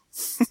first.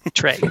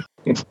 Trey.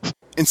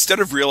 Instead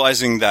of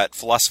realizing that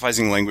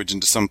philosophizing language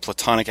into some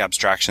platonic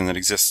abstraction that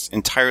exists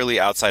entirely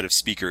outside of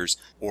speakers,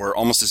 or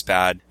almost as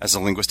bad as a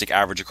linguistic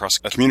average across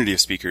a community of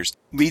speakers,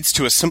 leads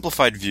to a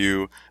simplified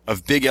view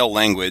of big L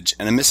language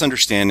and a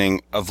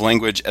misunderstanding of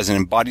language as an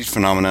embodied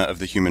phenomena of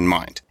the human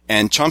mind.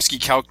 And Chomsky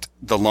calqued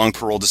the long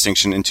parole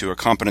distinction into a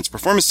competence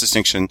performance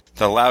distinction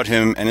that allowed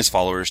him and his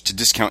followers to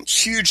discount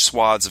huge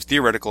swaths of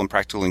theoretical and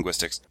practical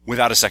linguistics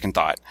without a second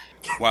thought,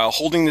 while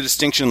holding the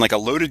distinction like a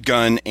loaded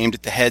gun aimed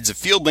at the heads of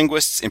field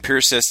linguists,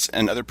 empiricists,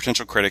 and other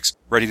potential critics,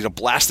 ready to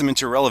blast them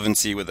into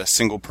irrelevancy with a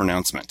single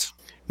pronouncement.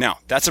 Now,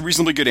 that's a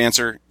reasonably good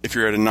answer if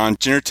you're at a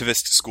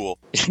non-generativist school.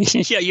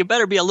 Yeah, you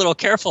better be a little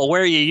careful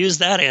where you use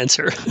that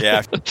answer.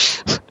 Yeah.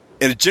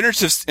 In a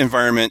generative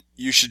environment,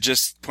 you should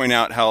just point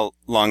out how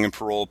long and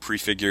parole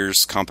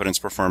prefigures competence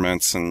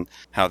performance and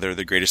how they're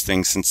the greatest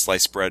thing since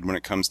sliced bread when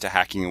it comes to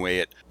hacking away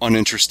at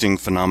uninteresting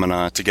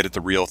phenomena to get at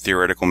the real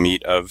theoretical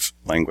meat of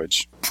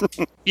language.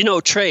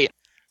 Trey,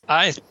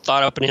 I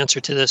thought up an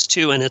answer to this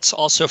too, and it's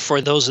also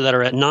for those that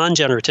are at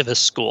non-generativist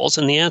schools.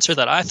 And the answer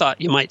that I thought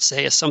you might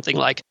say is something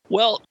like,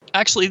 well,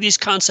 actually, these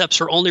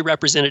concepts are only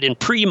represented in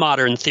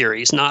pre-modern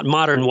theories, not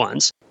modern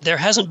ones. There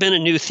hasn't been a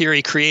new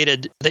theory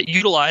created that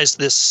utilized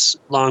this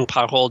long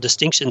parole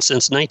distinction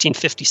since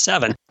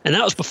 1957. And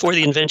that was before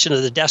the invention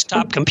of the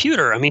desktop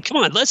computer. I mean, come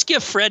on, let's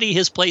give Freddie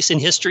his place in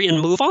history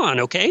and move on,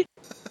 okay?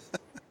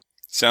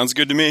 Sounds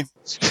good to me.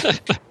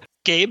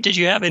 Gabe, did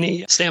you have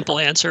any sample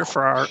answer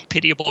for our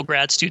pitiable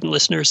grad student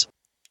listeners?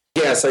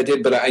 Yes, I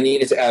did, but I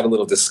needed to add a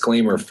little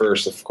disclaimer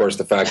first, of course,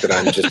 the fact that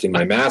I'm just in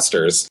my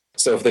master's.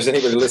 So if there's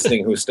anybody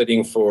listening who's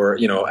studying for,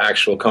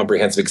 actual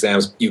comprehensive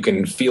exams, you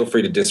can feel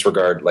free to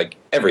disregard,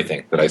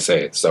 everything that I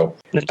say. So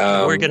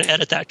we're going to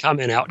edit that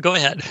comment out. Go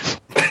ahead.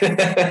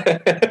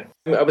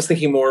 I was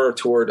thinking more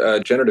toward a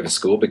generative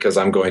school because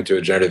I'm going to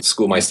a generative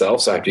school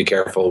myself, so I have to be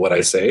careful what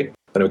I say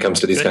when it comes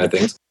to these kind of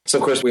things. So,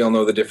 of course, we all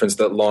know the difference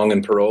that long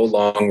and parole,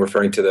 long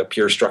referring to the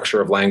pure structure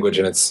of language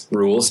and its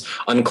rules,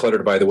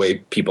 uncluttered by the way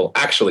people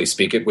actually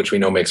speak it, which we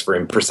know makes for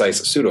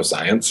imprecise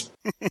pseudoscience.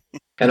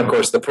 And, of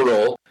course, the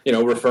parole,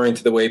 referring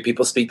to the way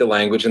people speak the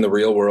language in the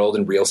real world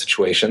in real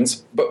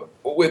situations. But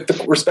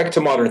with respect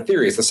to modern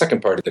theories, the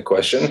second part of the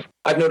question,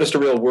 I've noticed a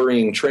real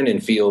worrying trend in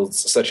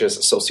fields such as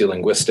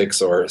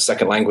sociolinguistics or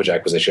second language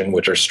acquisition,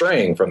 which are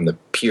straying from the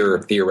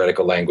pure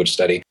theoretical language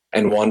study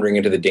and wandering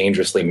into the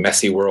dangerously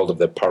messy world of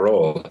the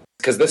parole.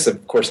 Because this,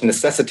 of course,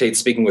 necessitates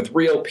speaking with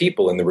real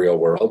people in the real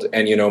world.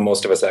 And,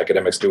 most of us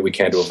academics do what we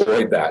can to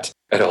avoid that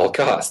at all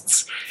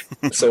costs.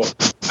 So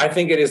I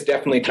think it is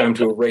definitely time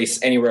to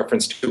erase any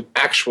reference to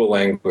actual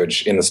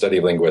language in the study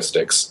of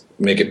linguistics,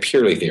 make it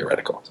purely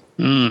theoretical.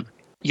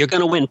 You're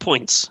going to win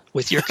points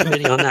with your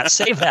committee on that.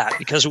 Save that,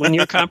 because when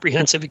your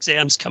comprehensive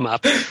exams come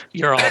up,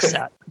 you're all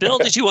set. Bill,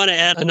 did you want to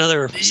add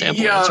another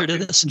sample answer to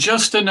this?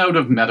 Just a note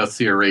of meta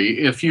theory.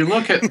 If you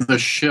look at the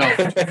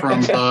shift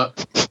from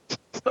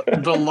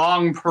the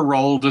long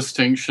parole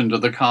distinction to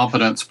the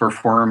competence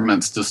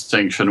performance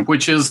distinction,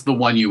 which is the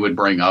one you would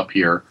bring up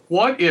here,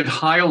 what it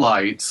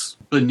highlights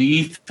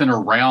beneath and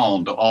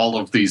around all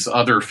of these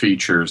other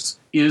features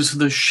is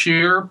the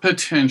sheer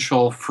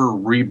potential for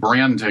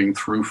rebranding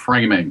through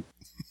framing.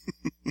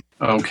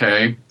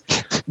 Okay?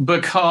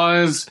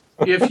 Because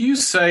if you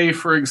say,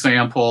 for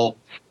example,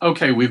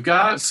 okay, we've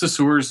got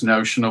Saussure's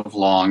notion of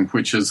long,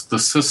 which is the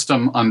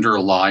system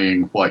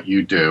underlying what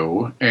you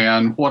do.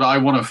 And what I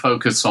want to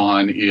focus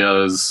on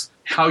is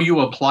how you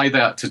apply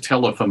that to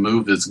tell if a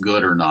move is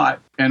good or not.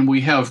 And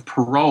we have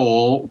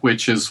parole,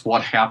 which is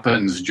what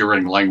happens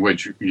during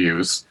language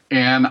use.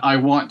 And I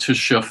want to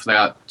shift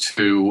that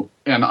to,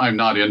 and I'm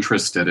not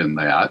interested in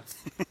that.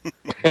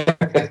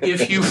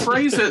 If you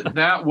phrase it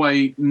that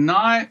way,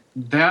 not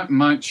that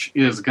much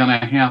is going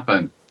to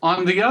happen.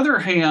 On the other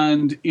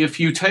hand, if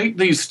you take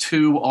these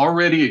two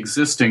already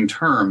existing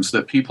terms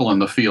that people in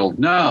the field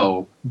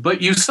know,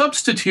 but you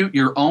substitute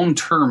your own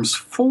terms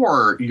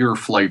for your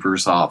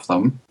flavors of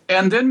them,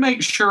 and then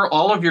make sure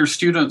all of your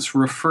students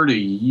refer to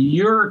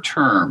your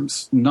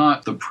terms,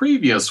 not the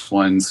previous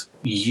ones,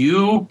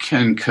 you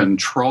can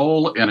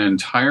control an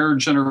entire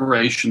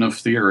generation of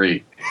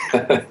theory.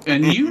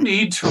 And you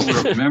need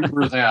to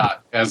remember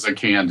that as a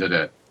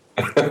candidate.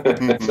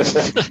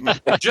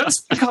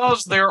 Just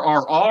because there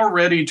are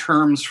already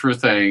terms for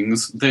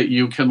things that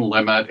you can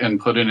limit and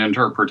put an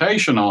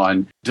interpretation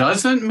on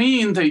doesn't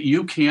mean that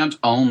you can't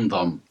own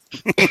them.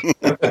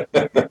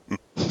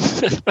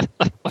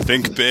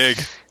 Think big.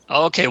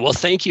 Okay, well,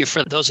 thank you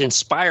for those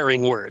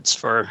inspiring words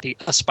for the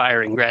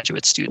aspiring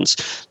graduate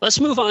students.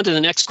 Let's move on to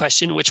the next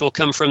question, which will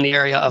come from the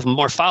area of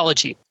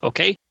morphology.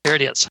 Okay, here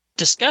it is.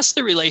 Discuss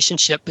the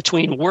relationship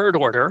between word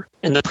order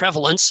and the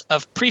prevalence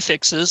of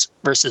prefixes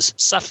versus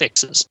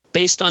suffixes.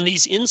 Based on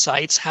these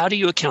insights, how do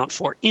you account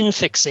for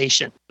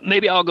infixation?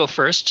 Maybe I'll go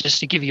first just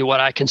to give you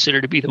what I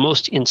consider to be the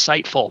most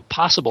insightful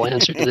possible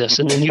answer to this,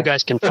 and then you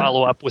guys can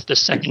follow up with the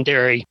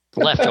secondary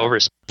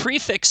leftovers.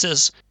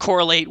 Prefixes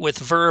correlate with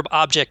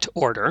verb-object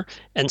order,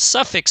 and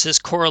suffixes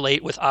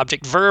correlate with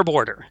object-verb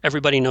order.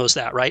 Everybody knows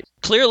that, right?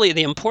 Clearly,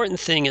 the important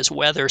thing is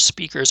whether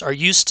speakers are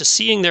used to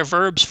seeing their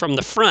verbs from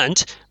the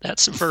front,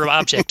 that's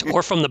verb-object,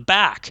 or from the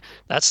back,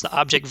 that's the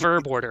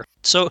object-verb order.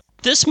 So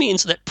this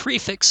means that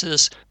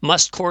prefixes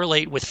must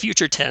correlate with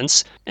future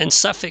tense, and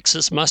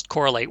suffixes must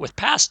correlate with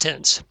past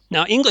tense.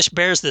 Now, English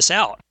bears this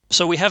out.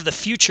 So we have the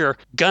future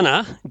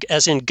gonna,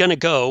 as in gonna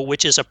go,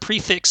 which is a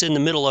prefix in the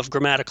middle of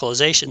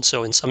grammaticalization.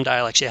 So in some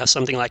dialects, you have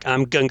something like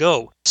I'm gonna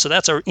go. So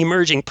that's an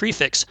emerging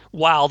prefix,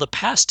 while the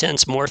past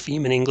tense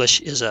morpheme in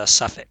English is a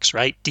suffix,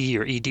 right? D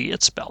or ED,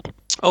 it's spelled.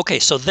 Okay,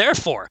 so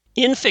therefore,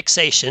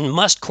 infixation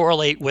must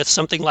correlate with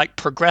something like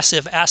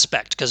progressive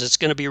aspect, because it's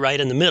going to be right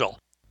in the middle.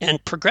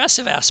 And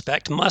progressive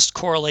aspect must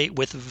correlate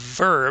with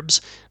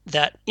verbs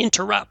that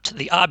interrupt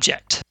the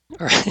object.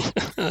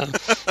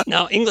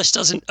 Now, English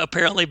doesn't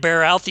apparently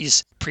bear out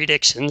these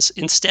predictions.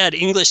 Instead,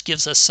 English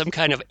gives us some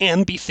kind of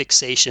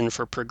ambifixation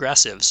for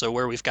progressive. So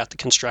where we've got the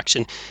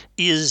construction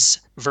is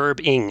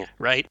verb ing,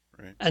 right?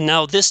 And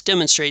now this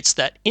demonstrates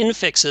that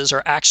infixes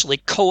are actually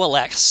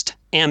coalesced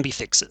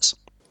ambifixes.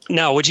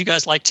 Now, would you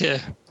guys like to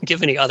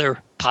give any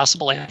other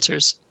possible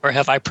answers, or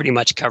have I pretty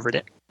much covered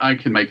it? I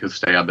can make a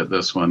stab at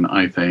this one,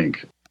 I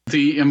think.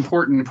 The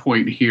important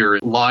point here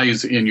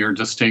lies in your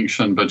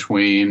distinction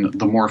between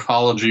the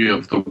morphology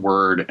of the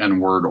word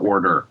and word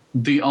order.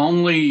 The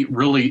only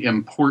really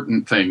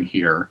important thing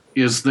here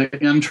is the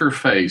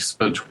interface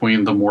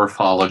between the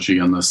morphology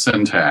and the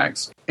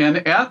syntax.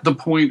 And at the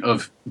point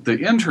of the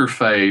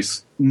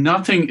interface,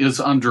 nothing is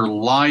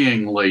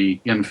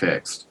underlyingly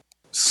infixed.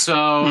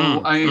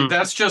 So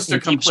that's just a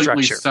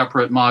completely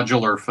separate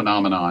modular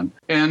phenomenon.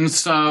 And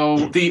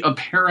so the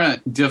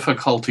apparent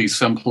difficulty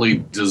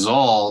simply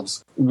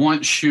dissolves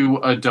once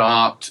you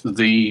adopt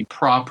the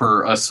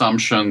proper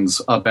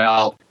assumptions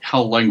about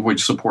how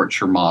language supports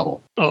your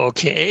model.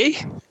 Okay.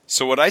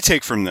 So what I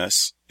take from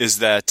this is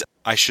that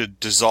I should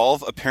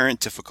dissolve apparent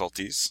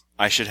difficulties.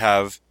 I should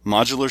have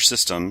modular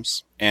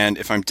systems. And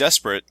if I'm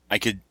desperate, I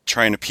could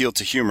try and appeal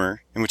to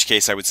humor, in which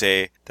case I would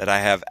say that I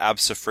have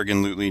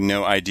abso-friggin-lutely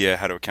no idea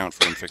how to account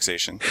for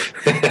infixation.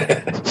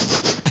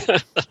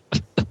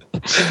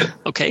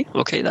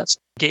 Okay, that's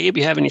Gabe.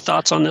 You have any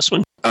thoughts on this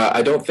one?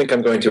 I don't think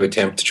I'm going to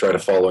attempt to try to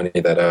follow any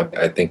of that up.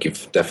 I think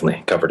you've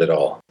definitely covered it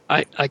all.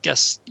 I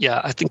guess,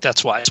 yeah, I think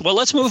that's wise. Well,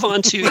 let's move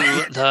on to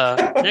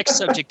the next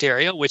subject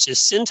area, which is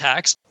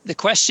syntax. The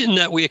question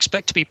that we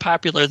expect to be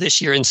popular this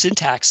year in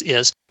syntax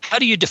is, how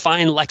do you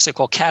define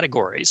lexical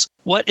categories?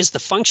 What is the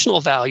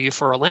functional value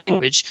for a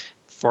language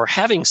for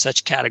having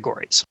such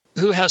categories?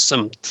 Who has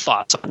some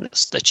thoughts on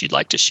this that you'd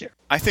like to share?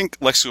 I think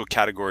lexical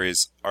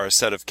categories are a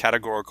set of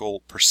categorical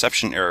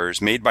perception errors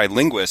made by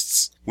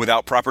linguists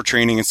without proper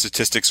training in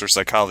statistics or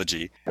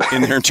psychology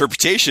in their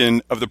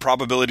interpretation of the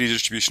probability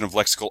distribution of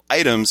lexical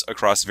items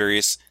across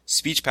various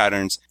speech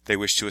patterns they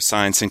wish to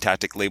assign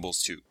syntactic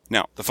labels to.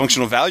 Now, the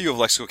functional value of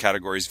lexical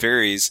categories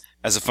varies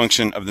as a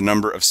function of the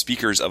number of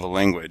speakers of a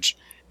language.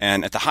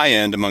 And at the high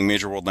end, among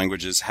major world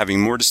languages, having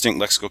more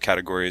distinct lexical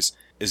categories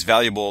is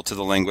valuable to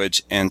the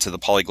language and to the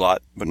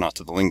polyglot, but not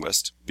to the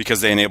linguist, because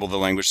they enable the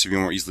language to be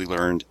more easily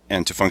learned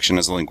and to function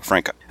as a lingua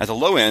franca. At the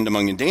low end,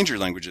 among endangered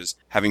languages,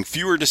 having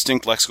fewer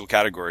distinct lexical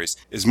categories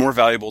is more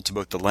valuable to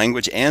both the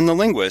language and the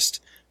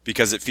linguist,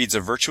 because it feeds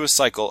a virtuous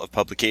cycle of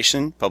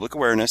publication, public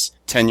awareness,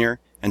 tenure,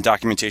 and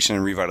documentation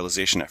and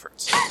revitalization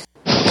efforts.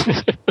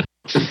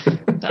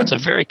 That's a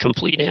very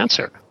complete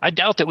answer. I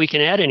doubt that we can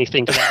add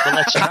anything to that, but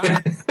let's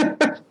try.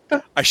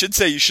 I should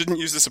say you shouldn't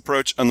use this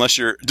approach unless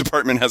your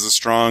department has a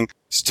strong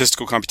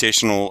statistical,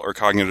 computational, or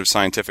cognitive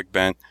scientific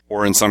bent,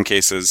 or in some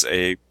cases,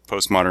 a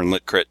postmodern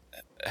lit-crit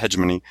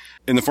hegemony.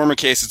 In the former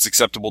case, it's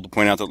acceptable to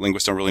point out that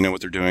linguists don't really know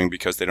what they're doing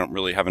because they don't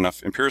really have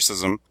enough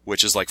empiricism,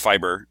 which is like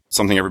fiber,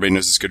 something everybody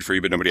knows is good for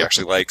you but nobody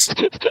actually likes.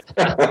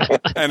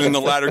 And in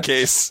the latter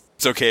case,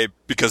 it's okay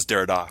because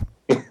Derrida.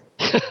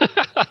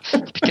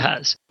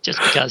 Just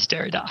because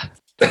Derrida.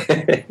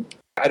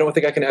 I don't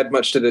think I can add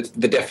much to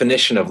the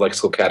definition of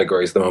lexical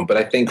categories at the moment, but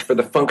I think for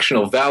the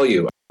functional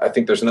value, I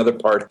think there's another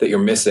part that you're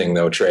missing,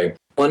 though, Trey.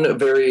 One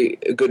very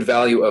good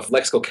value of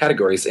lexical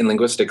categories in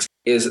linguistics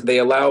is they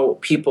allow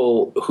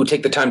people who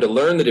take the time to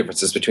learn the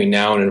differences between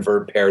noun and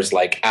verb pairs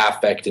like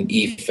affect and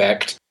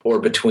effect, or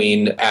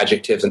between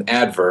adjectives and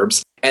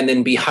adverbs, and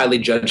then be highly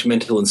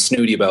judgmental and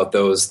snooty about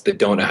those that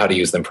don't know how to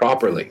use them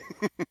properly.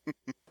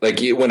 Like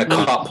when a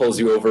cop pulls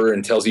you over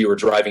and tells you were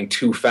driving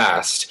too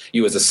fast,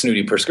 you as a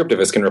snooty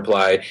prescriptivist can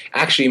reply,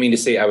 actually, you mean to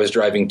say I was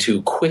driving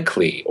too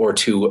quickly or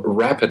too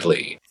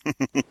rapidly.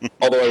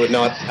 Although I would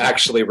not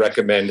actually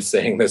recommend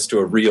saying this to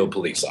a real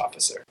police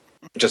officer.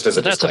 Just as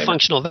a disclaimer. That's a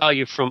functional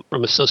value from a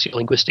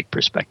sociolinguistic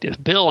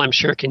perspective. Bill, I'm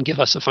sure, can give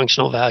us a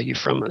functional value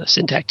from a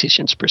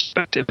syntactician's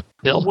perspective.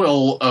 Bill?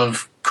 Well,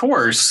 of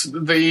course.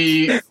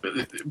 The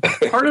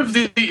part of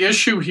the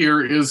issue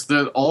here is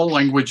that all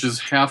languages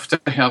have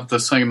to have the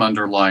same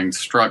underlying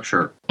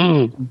structure.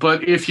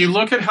 But if you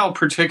look at how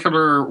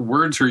particular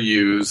words are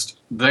used,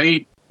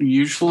 they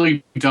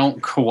usually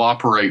don't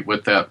cooperate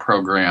with that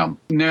program.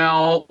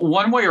 Now,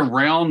 one way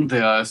around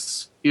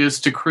this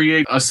is to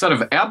create a set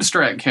of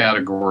abstract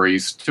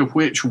categories to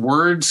which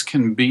words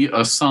can be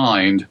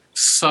assigned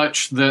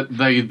such that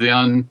they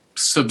then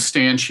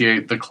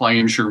substantiate the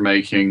claims you're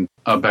making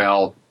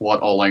about what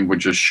all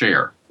languages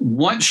share.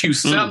 Once you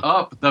set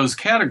up those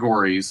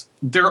categories,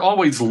 they're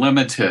always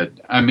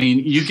limited. I mean,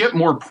 you get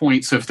more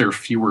points if there are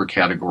fewer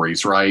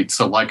categories, right?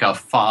 So like a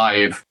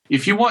 5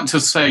 if you want to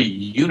say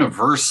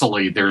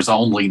universally there's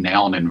only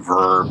noun and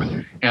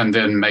verb, and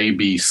then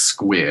maybe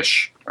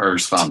squish or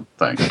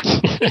something.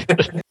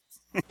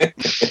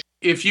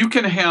 If you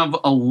can have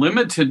a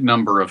limited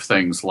number of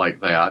things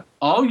like that,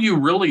 all you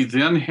really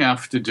then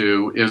have to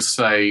do is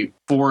say,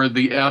 for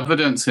the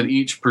evidence in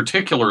each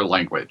particular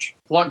language,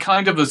 what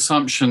kind of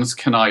assumptions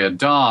can I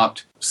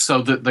adopt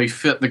so that they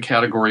fit the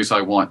categories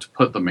I want to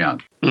put them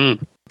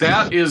in?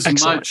 That is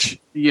Excellent.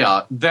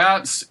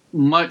 that's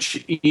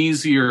much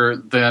easier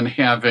than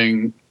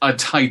having a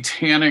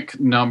titanic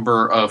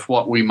number of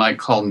what we might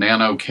call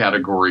nano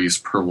categories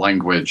per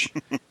language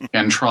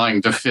and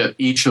trying to fit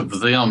each of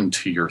them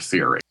to your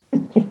theory.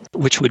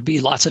 Which would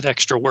be lots of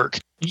extra work.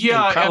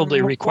 Yeah, and probably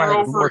and require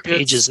moreover, more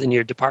pages than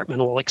your department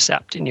will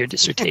accept in your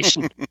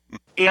dissertation.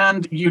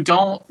 And you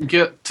don't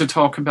get to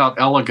talk about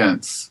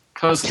elegance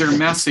because they're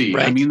messy.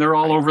 Right. I mean, they're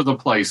all over the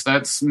place.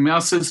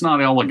 Mess is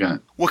not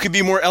elegant. What could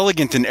be more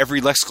elegant than every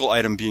lexical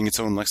item being its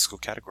own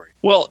lexical category?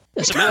 Well,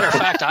 as a matter of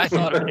fact, I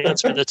thought of an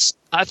answer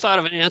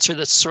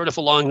that's sort of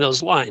along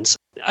those lines.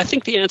 I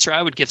think the answer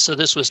I would give, so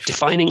this was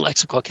defining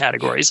lexical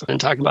categories and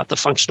talking about the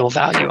functional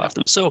value of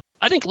them. So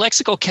I think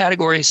lexical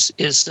categories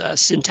is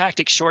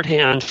syntactic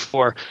shorthand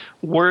for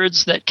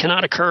words that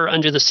cannot occur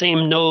under the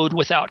same node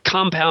without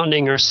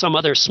compounding or some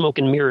other smoke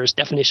and mirrors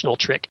definitional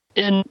trick.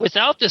 And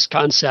without this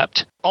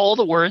concept, all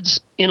the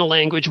words in a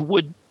language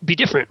would be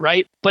different,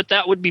 right? But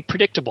that would be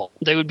predictable.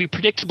 They would be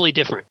predictably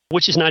different,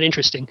 which is not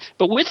interesting.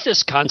 But with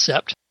this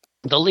concept,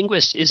 the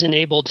linguist is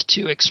enabled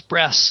to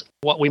express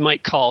what we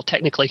might call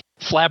technically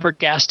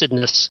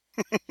flabbergastedness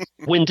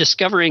when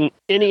discovering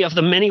any of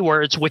the many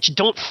words which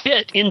don't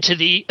fit into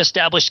the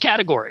established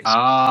categories.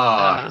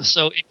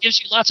 So it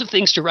gives you lots of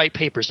things to write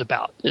papers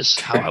about, is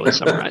how I would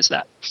summarize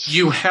that.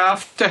 You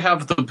have to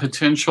have the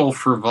potential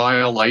for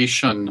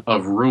violation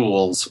of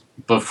rules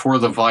before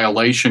the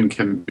violation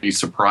can be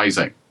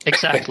surprising.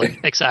 Exactly.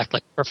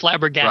 Or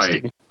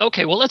flabbergasting. Right.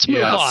 Okay, well, let's move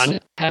Yes. on,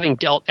 having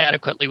dealt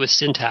adequately with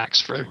syntax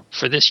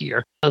for this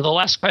year. And the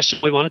last question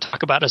we want to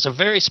talk about is a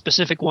very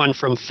specific one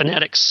from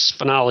phonetics,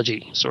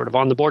 phonology, sort of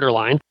on the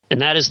borderline,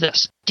 and that is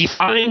this.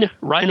 Define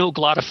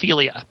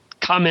rhinoglotophilia.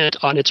 Comment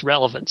on its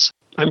relevance.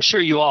 I'm sure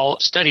you all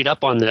studied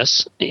up on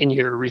this in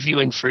your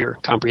reviewing for your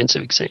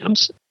comprehensive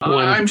exams.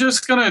 I'm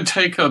just going to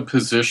take a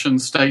position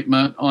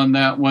statement on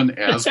that one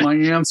as my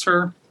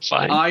answer.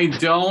 Fine. I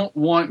don't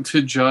want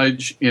to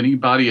judge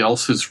anybody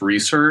else's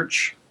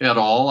research at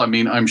all. I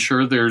mean, I'm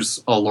sure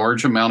there's a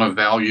large amount of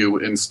value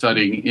in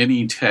studying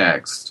any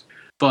text.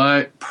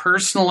 But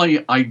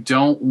personally, I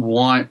don't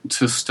want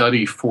to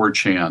study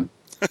 4chan.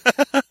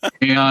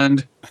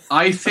 And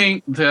I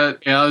think that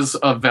as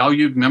a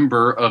valued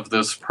member of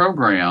this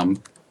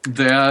program,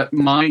 that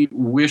my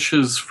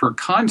wishes for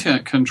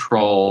content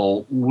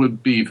control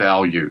would be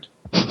valued.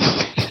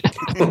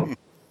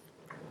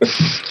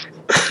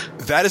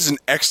 That is an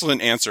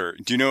excellent answer.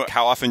 Do you know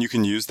how often you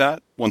can use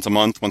that? Once a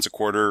month, once a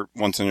quarter,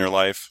 once in your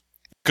life?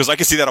 Because I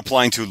can see that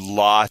applying to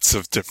lots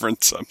of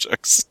different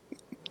subjects.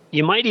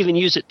 You might even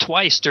use it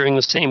twice during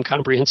the same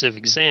comprehensive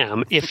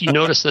exam if you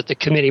notice that the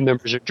committee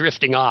members are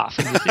drifting off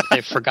and you think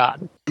they've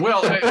forgotten.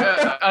 Well,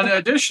 an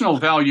additional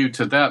value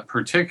to that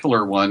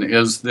particular one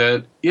is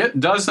that it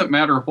doesn't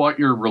matter what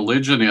your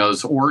religion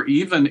is, or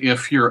even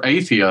if you're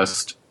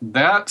atheist,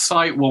 that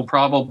site will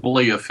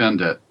probably offend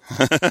it.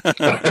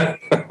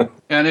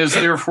 And is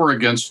therefore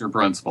against your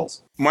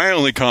principles. My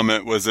only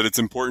comment was that it's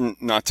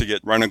important not to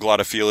get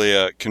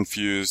rhinoglotophilia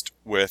confused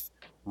with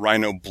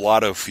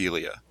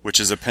rhinoblotophilia, which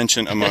is a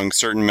penchant among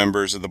certain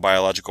members of the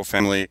biological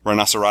family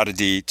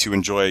Rhinoceratidae to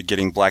enjoy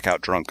getting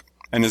blackout drunk,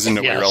 and is in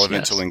no way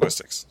relevant to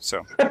linguistics.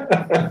 So,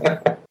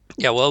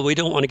 yeah, well, we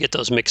don't want to get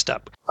those mixed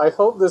up. I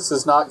hope this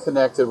is not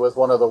connected with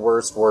one of the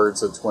worst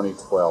words of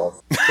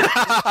 2012.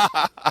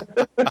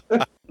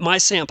 My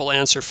sample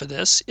answer for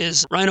this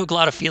is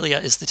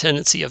rhinoglotophilia is the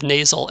tendency of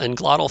nasal and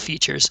glottal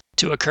features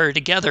to occur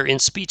together in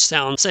speech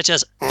sounds such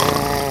as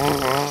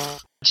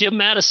Jim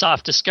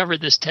Matisoff discovered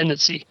this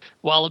tendency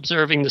while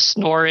observing the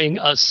snoring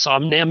of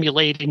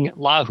somnambulating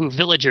Lahu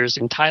villagers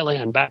in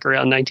Thailand back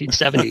around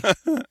 1970.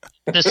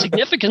 The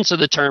significance of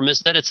the term is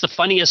that it's the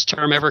funniest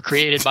term ever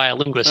created by a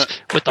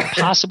linguist, with the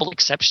possible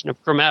exception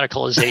of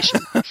grammaticalization.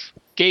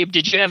 Gabe,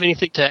 did you have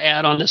anything to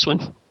add on this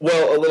one?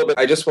 Well, a little bit.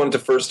 I just wanted to,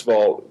 first of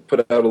all, put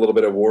out a little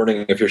bit of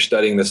warning if you're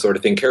studying this sort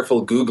of thing.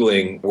 Careful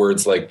Googling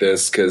words like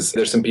this, because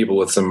there's some people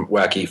with some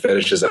wacky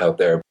fetishes out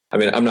there. I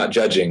mean, I'm not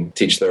judging,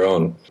 teach their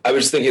own. I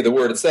was just thinking of the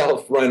word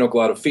itself,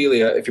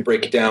 rhinoglotophilia. If you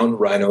break it down,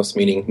 rhinos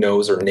meaning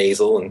nose or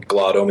nasal, and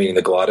glotto meaning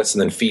the glottis,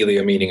 and then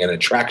philia meaning an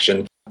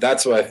attraction.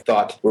 That's what I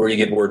thought, where you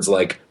get words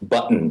like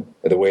button,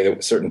 the way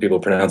that certain people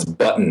pronounce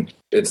button.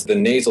 It's the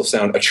nasal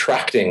sound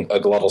attracting a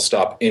glottal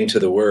stop into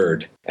the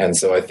word. And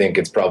so I think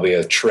it's probably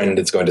a trend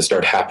that's going to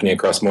start happening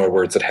across more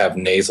words that have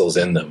nasals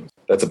in them.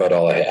 That's about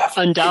all I have.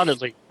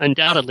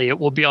 Undoubtedly, it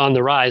will be on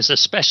the rise,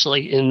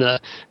 especially in the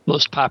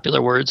most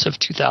popular words of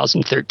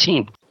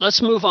 2013.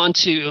 Let's move on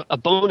to a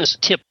bonus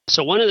tip.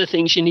 So one of the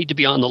things you need to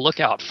be on the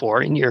lookout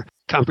for in your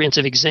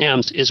comprehensive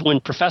exams is when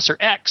Professor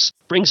X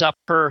brings up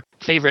her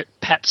favorite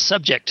pet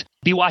subject.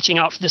 Be watching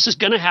out. This is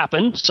going to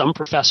happen. Some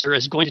professor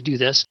is going to do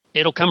this.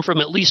 It'll come from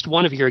at least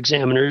one of your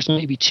examiners,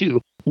 maybe two.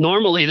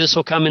 Normally, this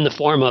will come in the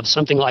form of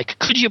something like,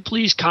 could you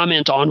please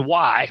comment on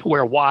why,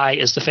 where why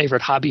is the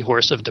favorite hobby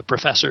horse of the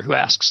professor who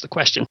asks the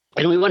question.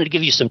 And we wanted to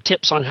give you some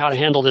tips on how to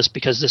handle this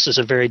because this is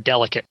a very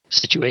delicate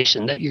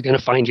situation that you're going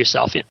to find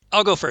yourself in.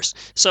 I'll go first.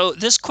 So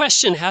this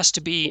question has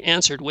to be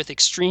answered with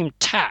extreme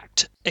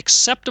tact.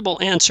 Acceptable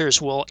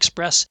answers will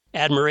express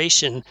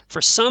admiration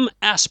for some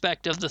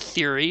aspect of the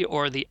theory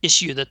or the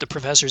issue that the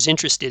professor is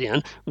interested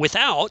in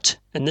without,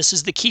 and this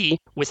is the key,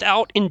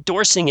 without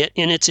endorsing it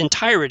in its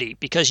entirety,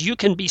 because you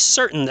can be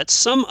certain that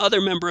some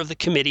other member of the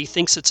committee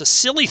thinks it's a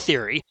silly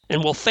theory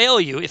and will fail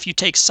you if you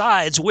take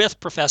sides with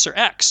Professor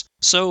X.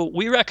 So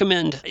we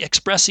recommend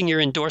expressing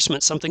your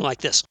endorsement something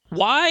like this.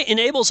 Y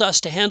enables us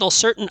to handle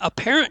certain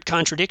apparent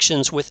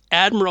contradictions with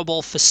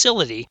admirable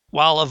facility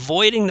while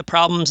avoiding the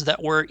problems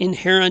that were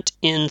inherent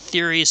in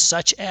theories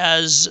such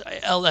as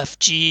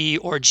LFG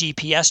or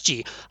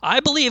GPSG.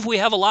 I believe we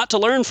have a lot to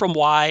learn from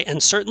Y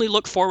and certainly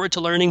look forward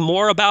to learning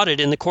more about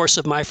it in the course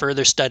of my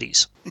further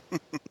studies.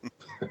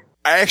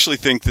 I actually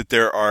think that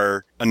there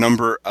are a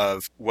number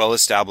of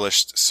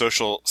well-established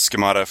social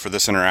schemata for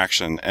this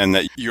interaction, and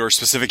that your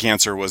specific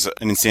answer was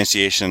an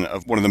instantiation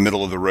of one of the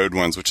middle-of-the-road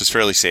ones, which is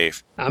fairly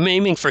safe. I'm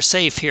aiming for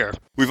safe here.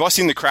 We've all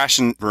seen the crash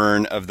and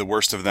burn of the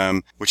worst of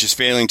them, which is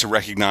failing to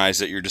recognize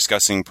that you're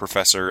discussing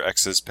Professor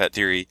X's pet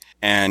theory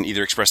and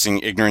either expressing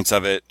ignorance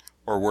of it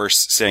or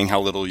worse, saying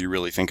how little you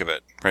really think of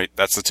it, right?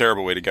 That's the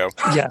terrible way to go.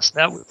 Yes,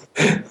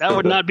 that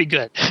would not be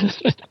good.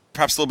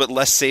 Perhaps a little bit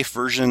less safe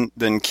version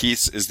than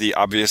Keith's is the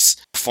obvious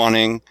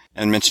fawning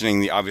and mentioning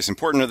the obvious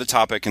importance of the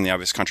topic and the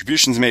obvious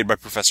contributions made by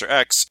Professor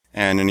X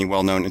and any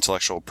well-known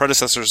intellectual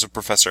predecessors of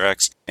Professor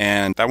X.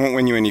 And that won't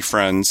win you any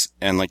friends.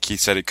 And like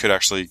Keith said, it could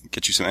actually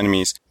get you some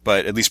enemies,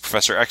 but at least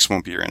Professor X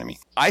won't be your enemy.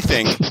 I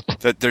think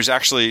that there's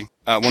actually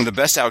one of the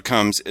best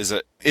outcomes is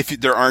that if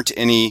there aren't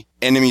any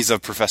enemies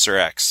of Professor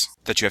X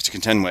that you have to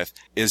contend with,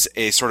 is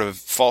a sort of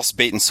false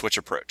bait and switch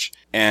approach.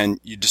 And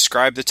you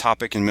describe the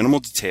topic in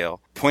minimal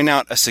detail, point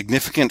out a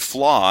significant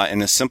flaw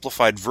in a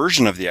simplified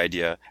version of the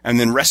idea, and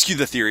then rescue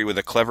the theory with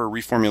a clever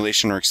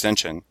reformulation or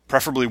extension,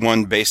 preferably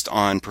one based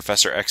on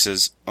Professor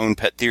X's own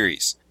pet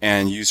theories,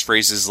 and use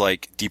phrases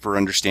like deeper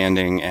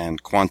understanding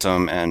and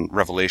quantum and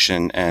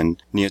revelation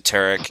and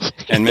neoteric,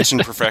 and mention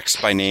Prof. X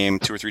by name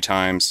 2 or 3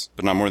 times,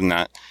 but not more than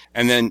that.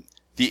 And then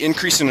the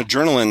increase in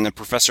adrenaline that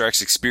Professor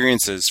X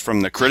experiences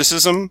from the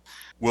criticism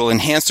will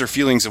enhance their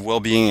feelings of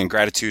well-being and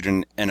gratitude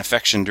and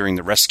affection during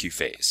the rescue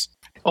phase.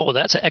 Oh,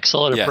 that's an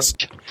excellent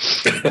approach.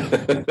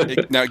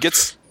 Now, it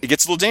gets a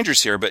little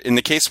dangerous here, but in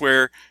the case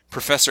where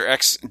Professor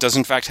X does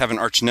in fact have an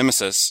arch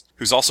nemesis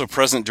who's also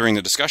present during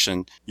the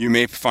discussion, you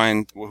may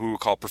find what we will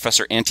call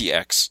Professor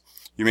Anti-X.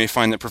 You may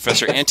find that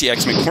Professor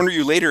Anti-X may corner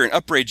you later and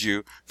upbraid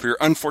you for your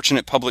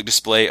unfortunate public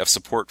display of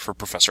support for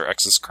Professor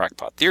X's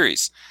crackpot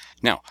theories.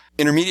 Now,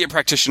 intermediate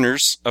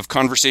practitioners of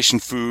conversation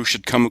foo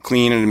should come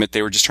clean and admit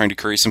they were just trying to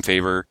curry some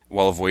favor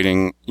while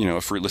avoiding, a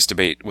fruitless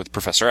debate with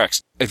Professor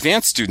X.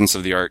 Advanced students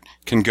of the art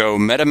can go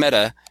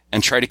meta-meta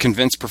and try to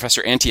convince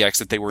Professor Anti-X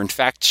that they were in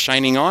fact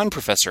shining on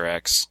Professor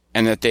X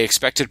and that they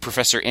expected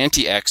Professor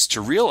Anti-X to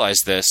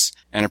realize this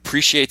and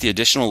appreciate the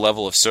additional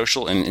level of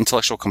social and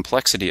intellectual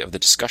complexity of the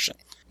discussion.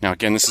 Now,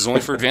 again, this is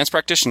only for advanced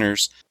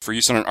practitioners for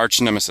use on an arch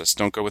nemesis.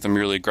 Don't go with a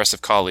merely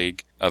aggressive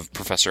colleague of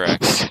Professor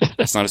X.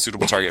 That's not a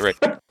suitable target,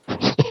 right?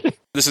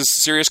 This is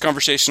serious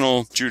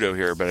conversational judo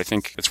here, but I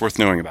think it's worth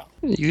knowing about.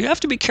 You have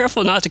to be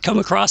careful not to come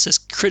across as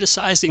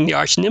criticizing the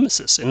arch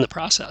nemesis in the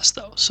process,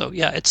 though. So,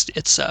 yeah,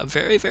 it's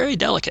very, very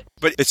delicate.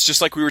 But it's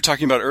just like we were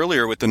talking about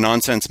earlier with the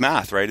nonsense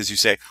math, right? As you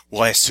say,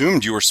 well, I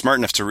assumed you were smart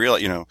enough to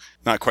realize,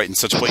 not quite in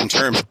such blatant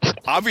terms.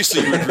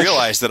 Obviously, you would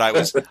realize that I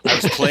was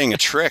playing a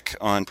trick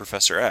on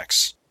Professor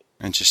X.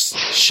 And just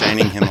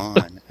shining him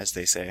on, as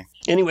they say.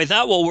 Anyway,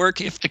 that will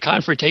work if the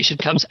confrontation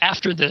comes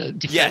after the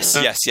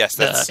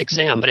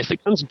exam. But if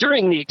it comes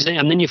during the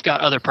exam, then you've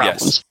got other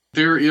problems. Yes.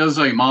 There is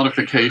a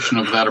modification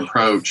of that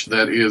approach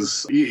that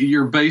is,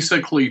 you're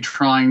basically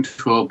trying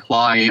to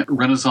apply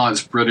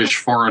Renaissance British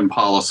foreign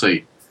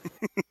policy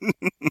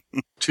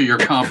to your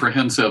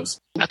comprehensives.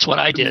 That's what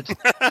I did.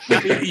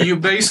 You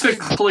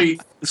basically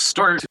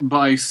start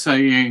by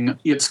saying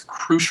it's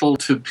crucial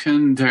to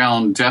pin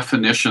down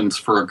definitions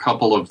for a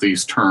couple of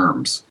these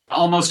terms.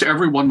 Almost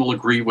everyone will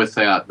agree with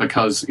that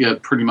because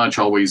it pretty much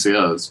always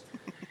is.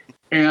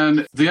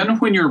 And then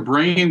when you're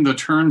bringing the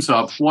terms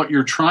up, what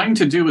you're trying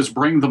to do is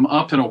bring them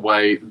up in a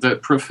way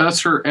that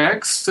Professor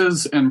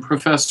X's and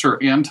Professor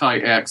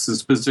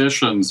Anti-X's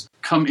positions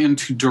come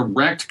into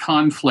direct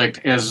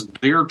conflict as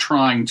they're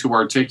trying to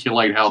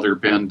articulate how they're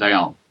pinned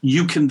down.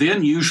 You can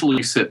then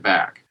usually sit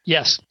back.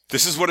 Yes.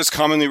 This is what is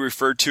commonly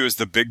referred to as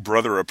the big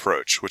brother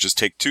approach, which is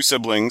take 2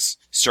 siblings,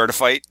 start a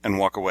fight, and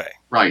walk away.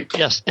 Right.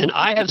 Yes, and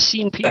I have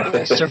seen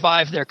people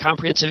survive their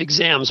comprehensive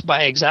exams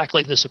by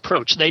exactly this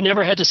approach. They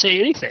never had to say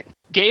anything.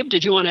 Gabe,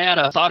 did you want to add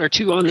a thought or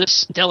two on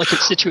this delicate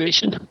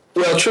situation?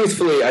 Well,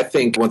 truthfully, I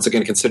think, once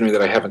again, considering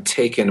that I haven't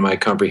taken my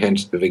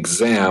comprehensive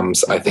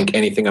exams, I think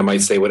anything I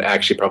might say would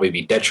actually probably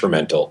be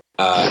detrimental.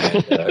 You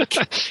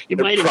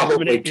might probably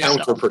incriminate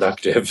yourself.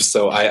 counterproductive.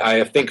 So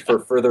I think for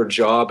further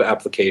job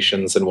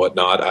applications and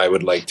whatnot, I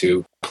would like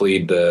to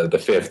plead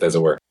the fifth, as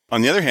it were.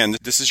 On the other hand,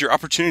 this is your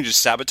opportunity to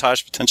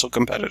sabotage potential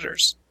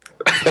competitors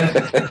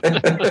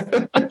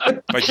by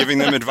giving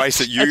them advice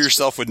that you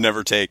yourself would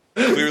never take.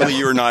 Clearly,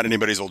 you are not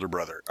anybody's older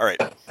brother. All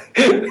right.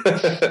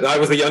 I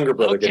was the younger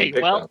brother getting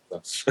picked on.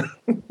 So.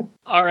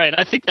 All right,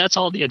 I think that's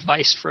all the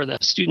advice for the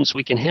students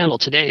we can handle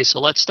today, so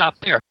let's stop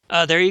there.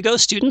 There you go,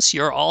 students.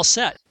 You're all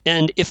set.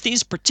 And if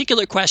these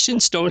particular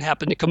questions don't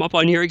happen to come up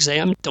on your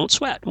exam, don't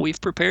sweat. We've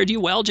prepared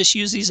you well. Just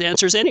use these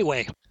answers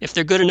anyway. If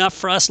they're good enough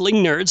for us Ling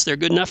nerds, they're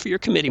good enough for your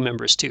committee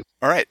members, too.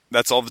 All right,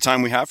 that's all the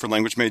time we have for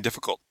Language Made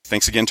Difficult.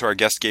 Thanks again to our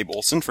guest, Gabe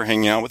Olson, for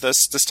hanging out with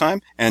us this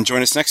time. And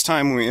join us next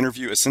time when we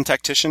interview a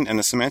syntactician and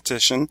a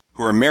semantician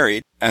who are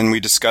married, and we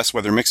discuss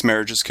whether mixed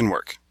marriages can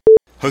work.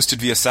 Hosted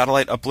via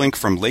satellite uplink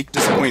from Lake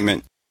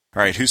Disappointment.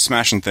 All right, who's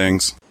smashing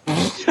things?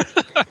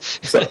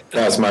 So,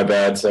 that's my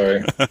bad,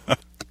 sorry.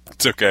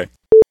 It's okay.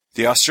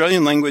 The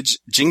Australian language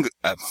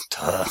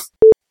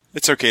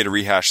It's okay to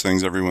rehash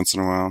things every once in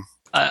a while.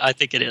 I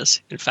think it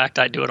is. In fact,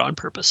 I do it on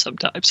purpose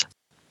sometimes.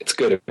 It's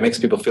good. It makes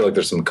people feel like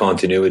there's some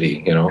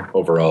continuity,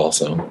 overall.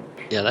 So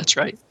Yeah, that's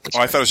right.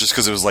 I thought it was just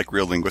because it was like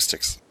real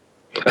linguistics.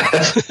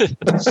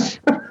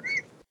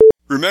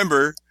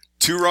 Remember,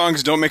 2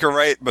 wrongs don't make a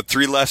right, but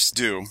 3 lefts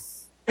do.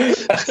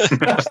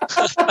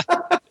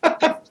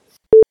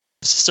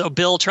 So,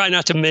 Bill, try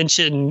not to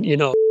mention,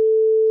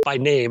 by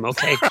name,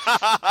 okay?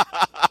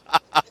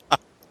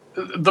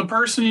 The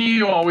person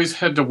you always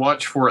had to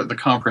watch for at the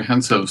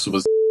comprehensives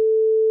was...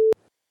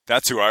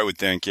 That's who I would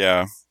think,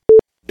 yeah.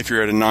 If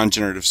you're at a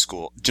non-generative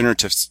school. If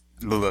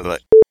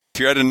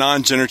you're at a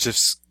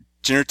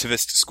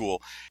non-generativist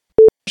school.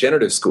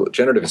 Generative school.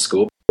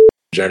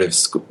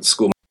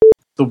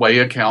 The way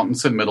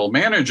accountants and middle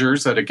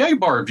managers at a gay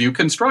bar view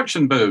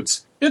construction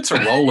boots. It's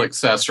a role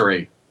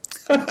accessory.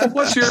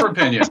 What's your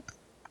opinion?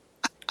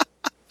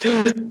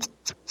 Just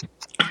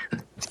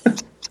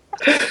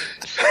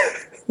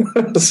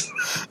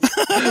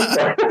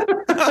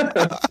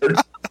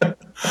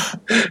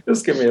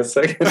give me a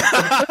second.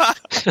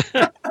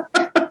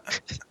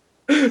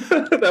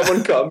 That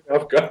one caught me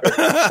off guard.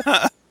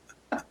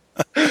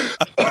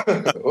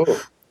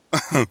 Oh.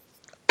 Okay.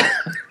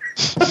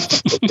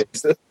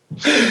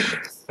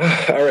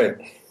 All right.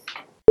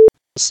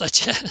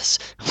 Such as...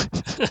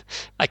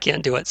 I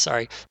can't do it,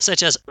 sorry.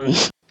 Such as...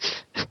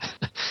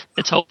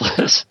 It's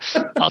hopeless.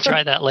 I'll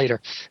try that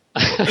later.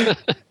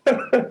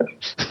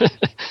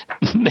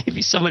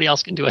 Maybe somebody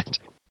else can do it.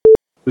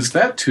 Was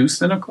that too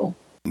cynical?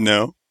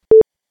 No.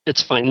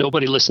 It's fine.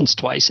 Nobody listens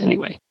twice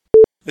anyway.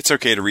 It's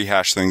okay to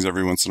rehash things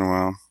every once in a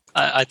while.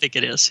 I think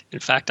it is. In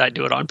fact, I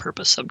do it on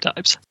purpose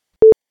sometimes.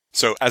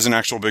 So, as an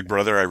actual big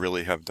brother, I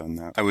really have done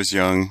that. I was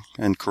young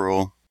and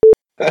cruel.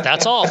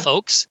 That's all,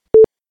 folks.